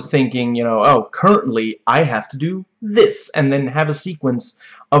 Simon was thinking, you know, oh, currently I have to do this, and then have a sequence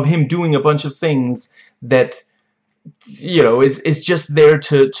of him doing a bunch of things that, you know, is just there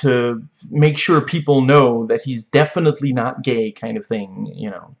to make sure people know that he's definitely not gay, kind of thing, you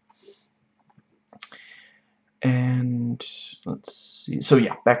know. And let's see. So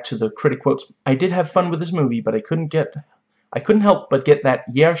yeah, back to the critic quotes. I did have fun with this movie, but I couldn't help but get that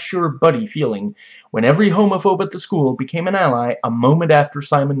yeah sure buddy feeling when every homophobe at the school became an ally a moment after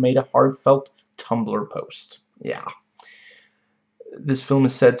Simon made a heartfelt Tumblr post. Yeah. This film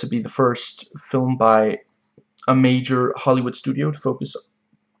is said to be the first film by a major Hollywood studio to focus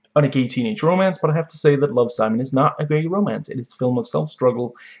on a gay teenage romance, but I have to say that Love, Simon is not a gay romance. It is a film of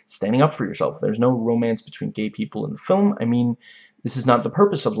self-struggle, standing up for yourself. There's no romance between gay people in the film. I mean, this is not the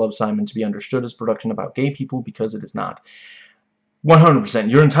purpose of Love, Simon to be understood as production about gay people, because it is not. 100%.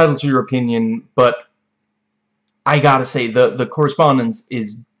 You're entitled to your opinion, but I gotta say, the correspondence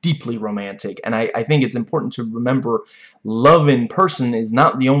is deeply romantic, and I think it's important to remember love in person is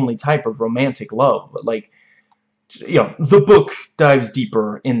not the only type of romantic love. Like, you know, the book dives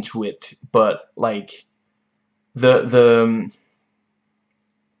deeper into it, but, like,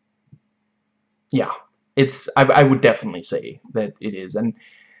 yeah, I would definitely say that it is. And,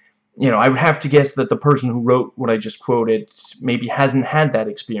 you know, I would have to guess that the person who wrote what I just quoted maybe hasn't had that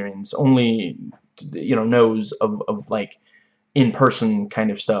experience, only, you know, knows of like, in-person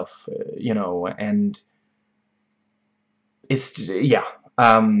kind of stuff, you know, and it's, yeah.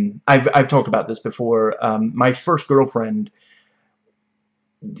 I've talked about this before. My first girlfriend,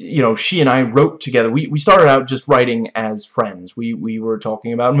 you know, she and I wrote together. We started out just writing as friends. We were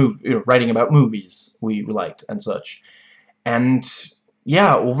talking about writing about movies we liked and such. And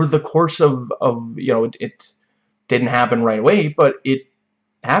yeah, over the course of you know, it didn't happen right away, but it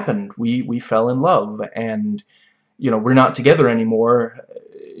happened. We fell in love, and, you know, we're not together anymore.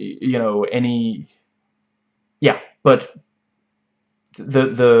 You know, yeah, but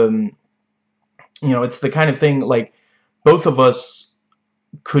the you know, it's the kind of thing, like, both of us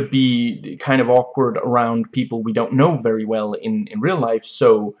could be kind of awkward around people we don't know very well in real life,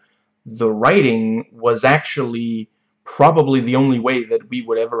 so the writing was actually probably the only way that we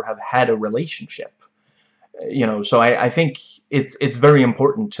would ever have had a relationship. You know, so I think it's very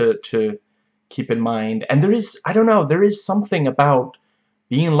important to keep in mind. And there is, I don't know, there is something about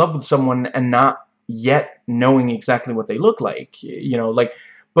being in love with someone and not yet knowing exactly what they look like. You know, like,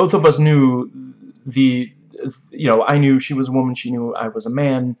 both of us knew the, you know, I knew she was a woman, she knew I was a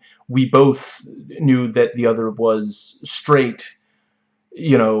man. We both knew that the other was straight,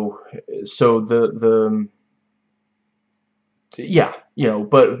 you know, so yeah, you know,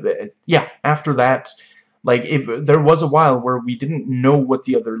 but yeah, after that, like, there was a while where we didn't know what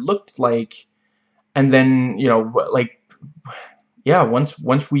the other looked like, and then, you know, like, yeah,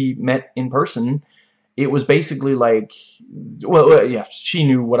 once we met in person, it was basically like, well, yeah, she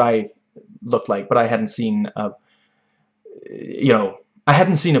knew what I looked like, but I hadn't seen you know, I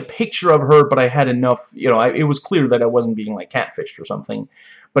hadn't seen a picture of her, but I had enough, you know, it was clear that I wasn't being, like, catfished or something.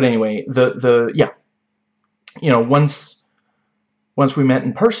 But anyway, yeah, you know, once we met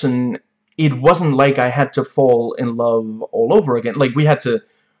in person, it wasn't like I had to fall in love all over again. Like, we had to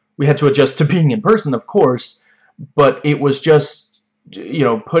adjust to being in person, of course, but it was just, you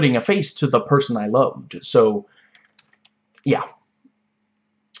know, putting a face to the person I loved. So, yeah.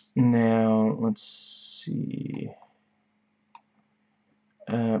 Now, let's see.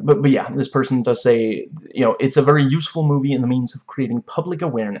 But yeah, this person does say, you know, it's a very useful movie in the means of creating public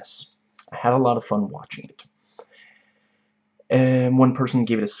awareness. I had a lot of fun watching it. And one person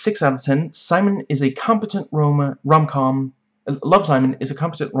gave it a 6 out of 10. Simon is a competent rom-com. Love, Simon is a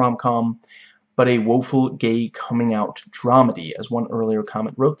competent rom-com, but a woeful gay coming-out dramedy. As one earlier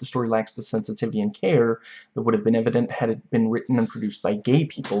comment wrote, the story lacks the sensitivity and care that would have been evident had it been written and produced by gay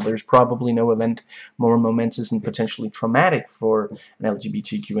people. There's probably no event more momentous and potentially traumatic for an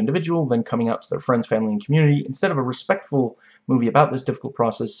LGBTQ individual than coming out to their friends, family, and community. Instead of a respectful movie about this difficult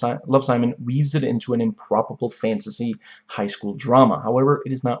process, Love, Simon weaves it into an improbable fantasy high school drama. However,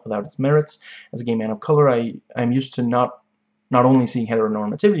 it is not without its merits. As a gay man of color, I'm used to not only seeing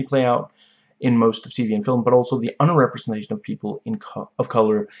heteronormativity play out in most of TV and film, but also the underrepresentation of people of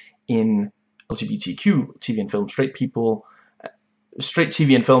color in LGBTQ TV and film. Straight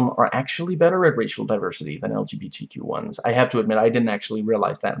TV and film are actually better at racial diversity than LGBTQ ones. I have to admit, I didn't actually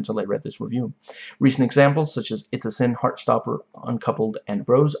realize that until I read this review. Recent examples, such as It's a Sin, Heartstopper, Uncoupled, and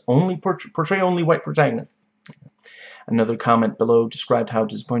Bros, only portray only white protagonists. Another comment below described how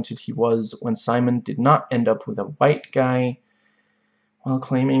disappointed he was when Simon did not end up with a white guy, while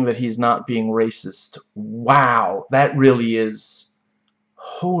claiming that he's not being racist. Wow, that really is...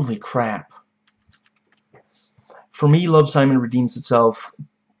 holy crap. For me, Love, Simon redeems itself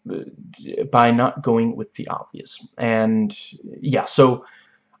by not going with the obvious. And yeah, so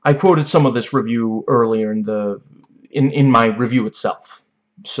I quoted some of this review earlier in my review itself.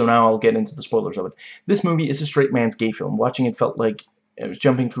 So now I'll get into the spoilers of it. This movie is a straight man's gay film. Watching it felt like I was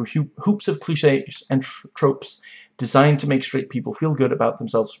jumping through hoops of cliches and tropes designed to make straight people feel good about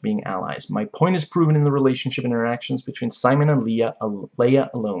themselves for being allies. My point is proven in the relationship interactions between Simon and Leia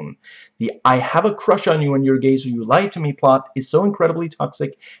alone. The I have a crush on you and you're gay so you lied to me plot is so incredibly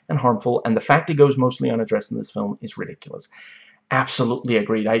toxic and harmful, and the fact it goes mostly unaddressed in this film is ridiculous. Absolutely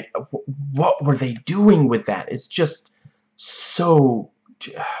agreed. What were they doing with that? It's just so...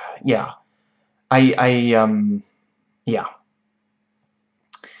 yeah. Yeah.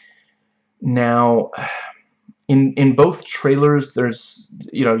 Now... In both trailers, there's,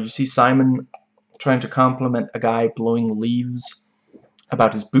 you know, you see Simon trying to compliment a guy blowing leaves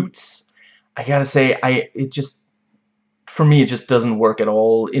about his boots. I gotta say, for me, it just doesn't work at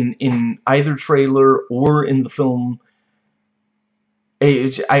all. In either trailer or in the film,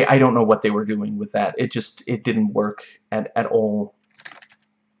 I don't know what they were doing with that. It didn't work at all.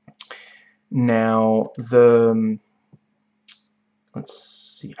 Now,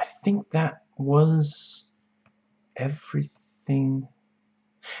 let's see, I think that was everything.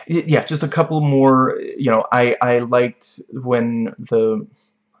 Yeah, just a couple more. You know, I liked when you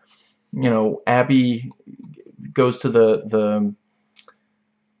know, Abby goes to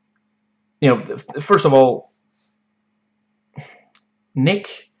you know, first of all,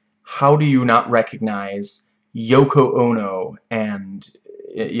 Nick, how do you not recognize Yoko Ono and,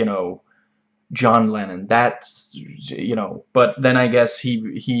 you know, John Lennon? That's, you know, but then I guess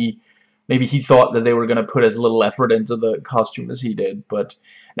maybe he thought that they were going to put as little effort into the costume as he did. But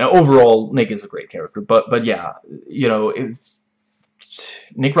now, overall, Nick is a great character. But yeah, you know,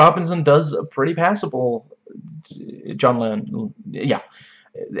 Nick Robinson does a pretty passable John Lennon, yeah,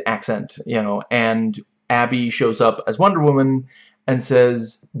 accent, you know. And Abby shows up as Wonder Woman and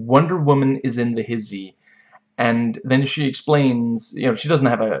says, Wonder Woman is in the hizzy. And then she explains, you know, she doesn't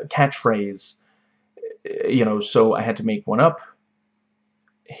have a catchphrase, you know, so I had to make one up.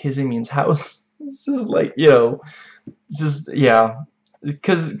 Hizzy means house. It's just like, you know, just, yeah.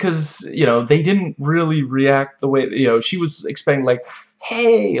 because you know, they didn't really react the way, you know, she was expecting, like,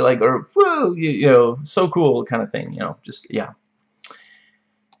 hey, like, or woo, you know, so cool kind of thing, you know, just, yeah.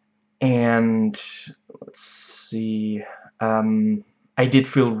 And let's see, I did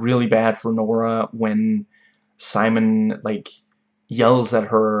feel really bad for Nora when Simon, like, yells at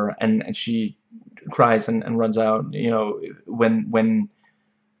her, and she cries and runs out, you know, when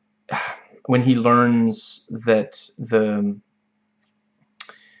he learns that the,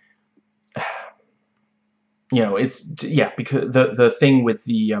 you know, it's, yeah, because the thing with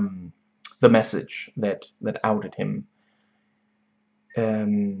the message that outed him,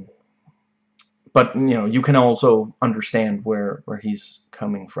 but you know, you can also understand where he's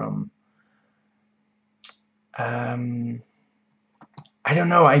coming from. I don't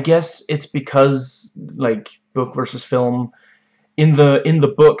know, I guess it's because, like, book versus film. In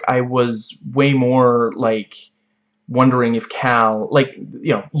the book, I was way more, like, wondering if Cal, like,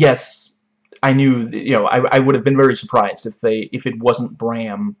 you know, yes, I knew, you know, I would have been very surprised if it wasn't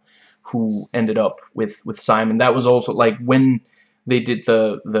Bram who ended up with Simon. That was also, like, when they did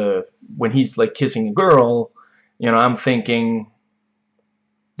when he's, like, kissing a girl, you know, I'm thinking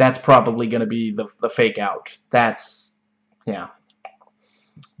that's probably gonna be the fake out. That's, yeah.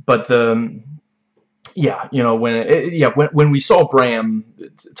 But yeah, you know, when we saw Bram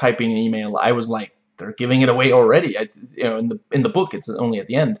typing an email, I was like, they're giving it away already. You know, in the book, it's only at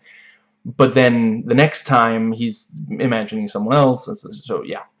the end. But then the next time, he's imagining someone else. So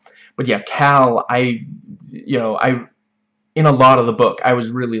yeah, but yeah, Cal, you know, in a lot of the book, I was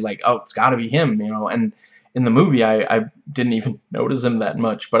really like, oh, it's got to be him, you know. And in the movie, I didn't even notice him that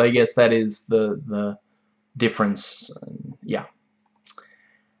much. But I guess that is the difference. Yeah.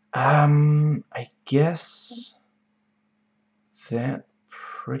 I guess that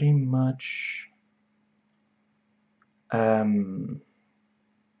pretty much,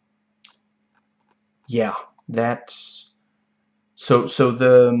 yeah, that's, so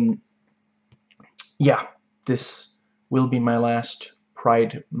yeah, this will be my last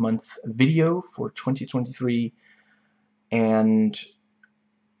Pride Month video for 2023, and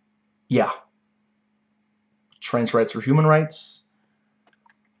yeah, trans rights or human rights,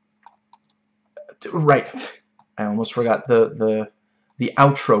 right. I almost forgot the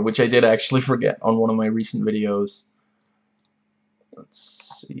outro, which I did actually forget on one of my recent videos.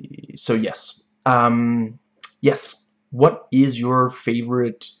 Let's see. So yes, yes. What is your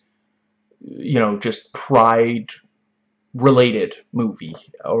favorite, you know, just Pride-related movie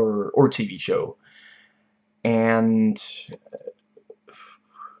or TV show? And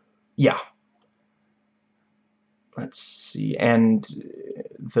yeah, let's see. And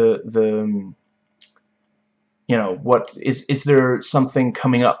the you know, what is there something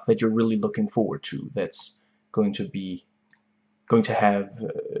coming up that you're really looking forward to that's going to have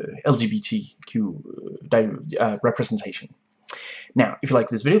LGBTQ representation? Now, if you like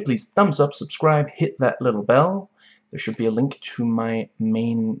this video, please thumbs up, subscribe, hit that little bell. There should be a link to my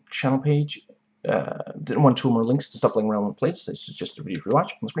main channel page. Two more links to stuff like relevant places. This is just a video for you to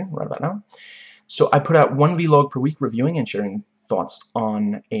watch on the screen right about now. So I put out one vlog per week reviewing and sharing thoughts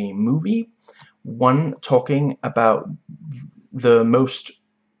on a movie. One talking about the most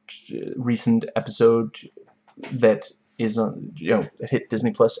recent episode that is you know, hit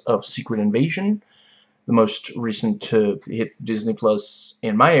Disney Plus of Secret Invasion. The most recent to hit Disney Plus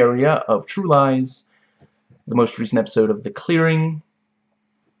in my area of True Lies. The most recent episode of The Clearing.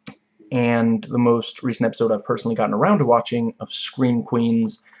 And the most recent episode I've personally gotten around to watching of Scream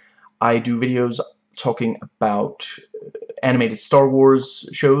Queens. I do videos talking about animated Star Wars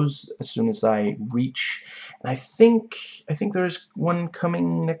shows as soon as I reach, and I think there's one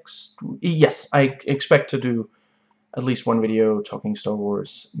coming next. Yes, I expect to do at least one video talking Star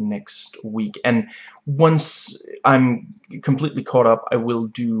Wars next week, and once I'm completely caught up, I will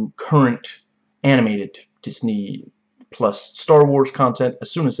do current animated Disney Plus Star Wars content as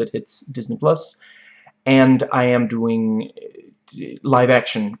soon as it hits Disney Plus, and I am doing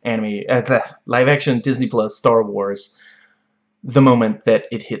live-action Disney Plus Star Wars the moment that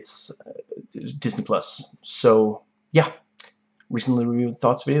it hits Disney Plus. So yeah, recently reviewed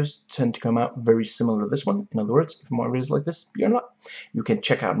thoughts videos tend to come out very similar to this one. In other words, if more videos like this you're not, you can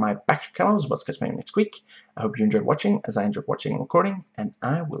check out my back catalog, what's coming next week. I hope you enjoyed watching as I enjoyed watching and recording, and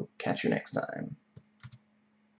I will catch you next time.